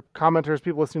 whether commenters,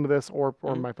 people listening to this, or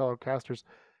my fellow casters,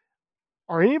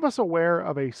 are any of us aware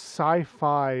of a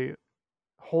sci-fi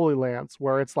Holy Lance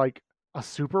where it's like a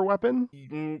super weapon?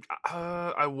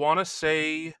 I want to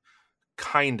say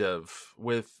kind of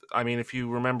if you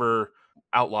remember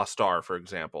Outlaw Star, for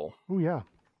example. Oh yeah.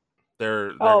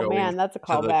 They're Oh going man, that's a to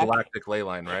the callback. galactic ley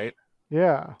line, right?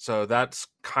 Yeah. So that's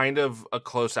kind of a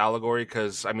close allegory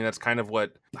because that's kind of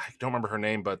what, I don't remember her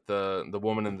name, but the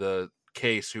woman in the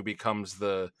case who becomes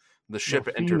the ship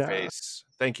Morphina. interface.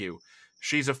 Thank you.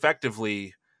 She's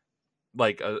effectively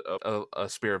like a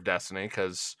spear of destiny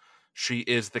because she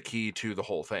is the key to the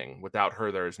whole thing. Without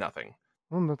her, there is nothing.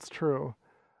 That's true.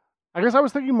 I guess I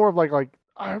was thinking more of like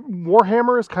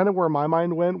Warhammer is kind of where my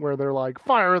mind went, where they're like,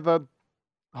 fire the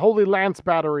Holy Lance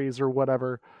batteries or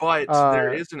whatever. But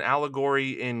there is an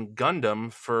allegory in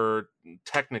Gundam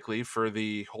technically for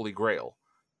the Holy Grail,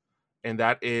 and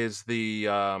that is we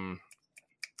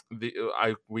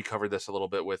covered this a little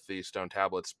bit with the Stone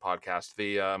Tablets podcast.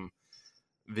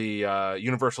 The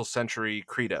Universal Century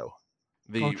Credo,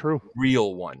 the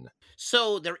real one.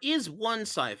 So there is one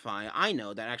sci-fi I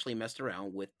know that actually messed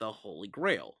around with the Holy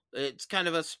Grail. It's kind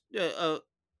of a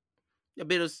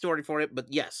bit of story for it, but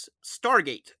yes,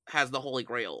 Stargate has the Holy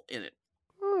Grail in it.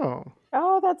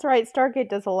 Oh, that's right. Stargate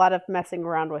does a lot of messing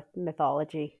around with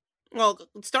mythology. Well,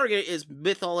 Stargate is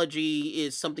mythology,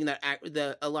 is something that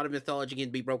a lot of mythology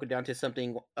can be broken down to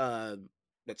something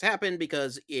that's happened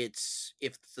because if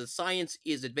the science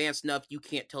is advanced enough, you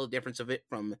can't tell the difference of it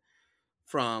from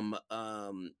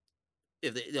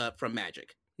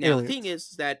magic. Now, the thing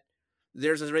is that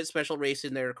there's a special race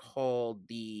in there called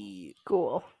the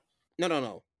Ghoul.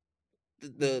 No.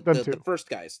 The first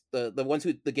guys, the ones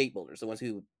who, the gate builders, the ones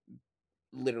who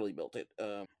literally built it.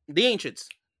 The ancients.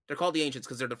 They're called the ancients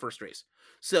because they're the first race.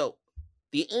 So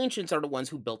the ancients are the ones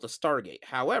who built the Stargate.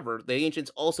 However, the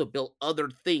ancients also built other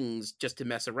things just to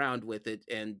mess around with it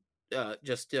and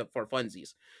for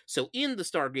funsies. So in the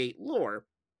Stargate lore,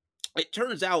 it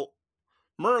turns out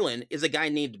Merlin is a guy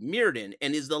named Mirrodin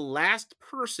and is the last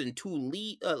person to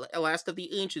leave, last of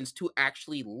the ancients to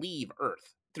actually leave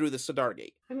Earth through the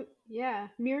Stargate. Yeah,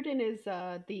 Mirrodin is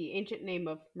the ancient name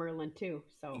of Merlin too.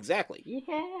 So exactly.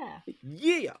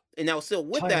 Yeah. And now, so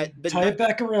with tie it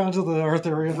back around to the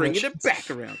Arthurian. Bringing it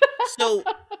back around. So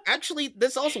actually,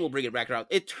 this also will bring it back around.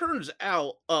 It turns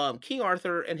out King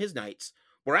Arthur and his knights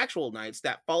were actual knights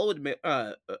that followed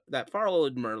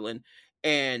Merlin.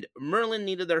 And Merlin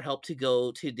needed their help to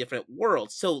go to different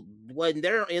worlds. So when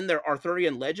they're in their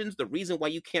Arthurian legends, the reason why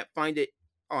you can't find it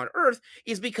on Earth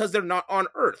is because they're not on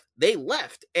Earth. They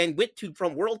left and went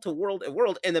from world to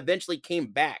world and eventually came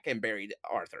back and buried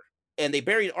Arthur. And they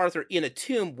buried Arthur in a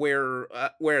tomb where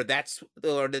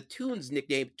the tomb's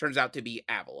nickname turns out to be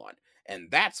Avalon.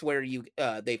 And that's where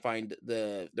they find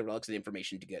the relics and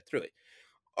information to get through it.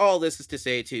 All this is to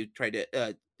say to try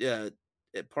to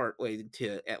part way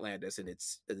to Atlantis and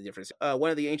its the difference.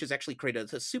 One of the ancients actually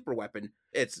created a super weapon.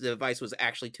 Its device was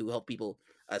actually to help people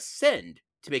ascend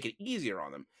to make it easier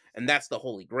on them, and that's the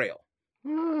Holy Grail.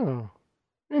 Oh,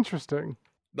 interesting.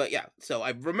 But yeah, so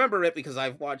I remember it because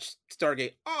I've watched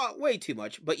Stargate way too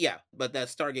much. But yeah, but that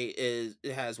Stargate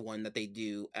has one that they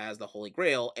do as the Holy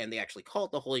Grail, and they actually call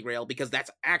it the Holy Grail because that's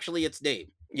actually its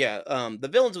name. Yeah, the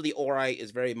villains of the Ori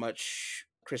is very much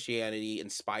Christianity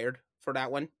inspired for that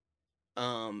one.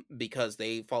 Because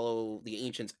they follow the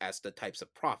ancients as the types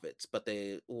of prophets, but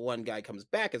the one guy comes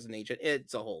back as an ancient.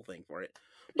 It's a whole thing for it.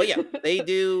 But yeah, they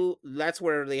do. That's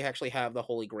where they actually have the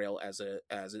Holy Grail as an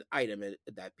item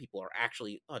that people are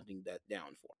actually hunting that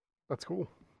down for. That's cool.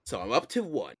 So I'm up to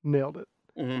 1. Nailed it.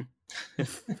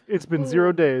 Mm-hmm. It's been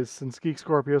 0 days since Geek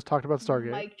Scorpios talked about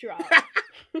Stargate. Mic drop.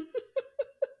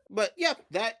 But yeah,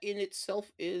 that in itself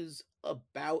is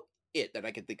about it that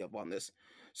I can think of on this.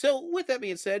 So with that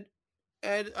being said,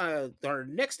 and our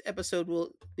next episode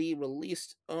will be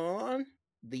released on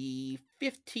the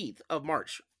 15th of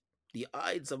March. The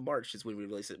Ides of March is when we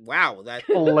release it. Wow, that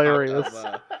hilarious.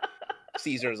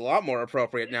 Caesar is a lot more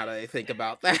appropriate now that I think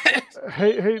about that.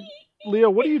 Hey, Leo,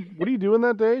 what are you doing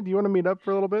that day? Do you want to meet up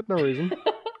for a little bit? No reason.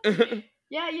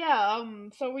 Yeah.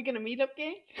 So we're gonna meet up,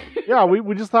 gang? Yeah,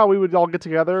 we just thought we would all get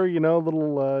together.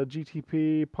 Little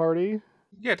GTP party.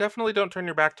 Yeah, definitely don't turn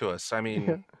your back to us.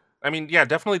 Yeah,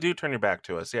 definitely do turn your back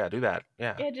to us. Yeah, do that.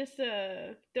 Yeah. Yeah, just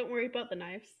don't worry about the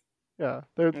knives. Yeah,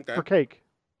 they're for cake.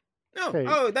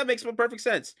 Oh, that makes perfect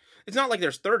sense. It's not like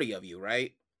there's 30 of you,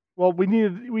 right? Well,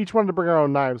 we each wanted to bring our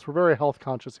own knives. We're very health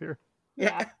conscious here.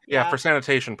 Yeah, for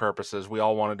sanitation purposes, we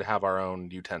all wanted to have our own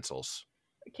utensils.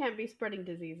 It can't be spreading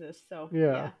diseases, so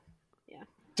Yeah.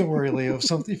 Don't worry, Leo.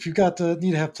 If you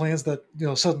need to have plans that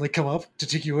suddenly come up to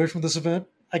take you away from this event,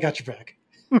 I got your back.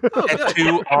 Oh, And good.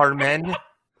 2 are men.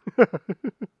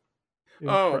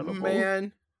 Oh Incredible.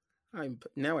 man,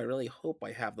 now I really hope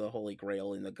I have the Holy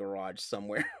Grail in the garage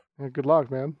somewhere. Yeah, good luck,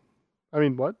 man. I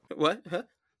mean, what? What? Huh?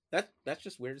 That's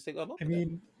just weird to say. I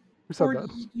mean, Who said or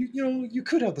that? you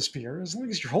could have the spear as long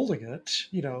as you're holding it.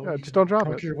 Yeah, just don't drop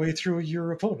punk it. your way through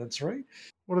your opponents, right?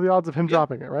 What are the odds of him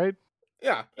dropping it, right?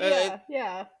 Yeah.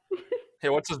 Yeah. Hey,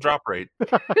 what's his drop rate?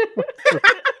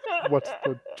 What's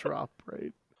the drop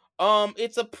rate?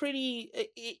 It's a pretty.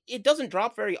 It doesn't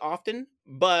drop very often,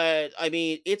 but I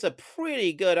mean, it's a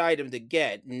pretty good item to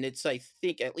get, and it's I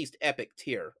think at least epic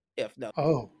tier, if not.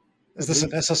 Oh, is this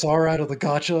an SSR out of the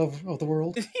gacha of the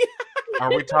world?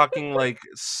 Are we talking like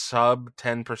sub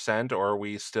 10%, or are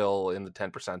we still in the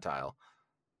 10 percentile?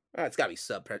 It's got to be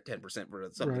sub 10% for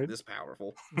something Right. this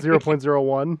powerful.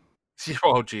 0.01.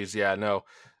 Oh, geez, yeah, no.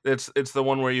 It's the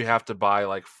one where you have to buy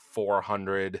like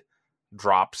 400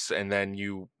 drops, and then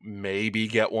you maybe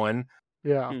get one.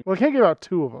 Yeah. Well, I can't give out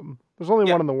 2 of them. There's only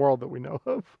Yeah. one in the world that we know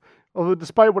of. Although,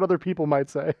 despite what other people might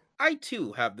say. I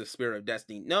too have the Spear of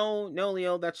Destiny. No,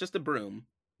 Leo, that's just a broom.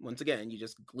 Once again, you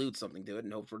just glued something to it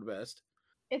and hope for the best.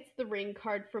 It's the ring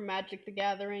card from Magic the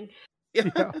Gathering.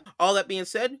 Yeah. All that being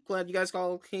said, glad you guys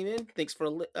all came in. Thanks for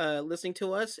listening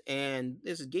to us. And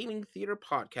this is Gaming Theater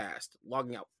Podcast.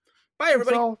 Logging out. Bye,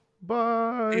 everybody. That's all.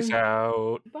 Bye. Peace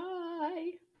out.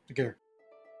 Bye. Take care.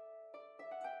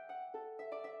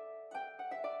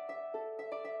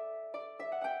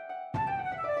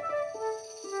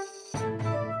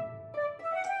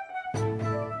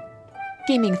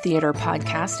 Gaming Theater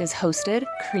Podcast is hosted,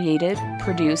 created,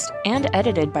 produced, and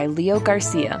edited by Leo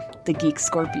Garcia, the Geek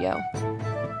Scorpio.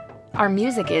 Our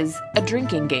music is A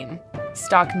Drinking Game.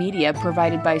 Stock media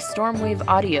provided by Stormwave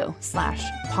Audio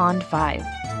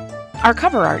 /Pond5. Our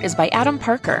cover art is by Adam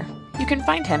Parker. You can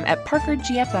find him at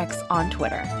ParkerGFX on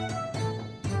Twitter.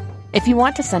 If you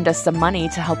want to send us some money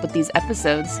to help with these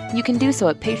episodes, you can do so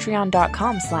at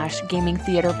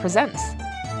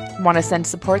patreon.com/gamingtheaterpresents. Want to send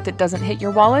support that doesn't hit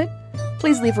your wallet?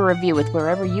 Please leave a review with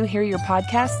wherever you hear your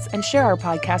podcasts and share our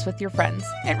podcast with your friends.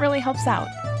 It really helps out.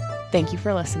 Thank you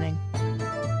for listening.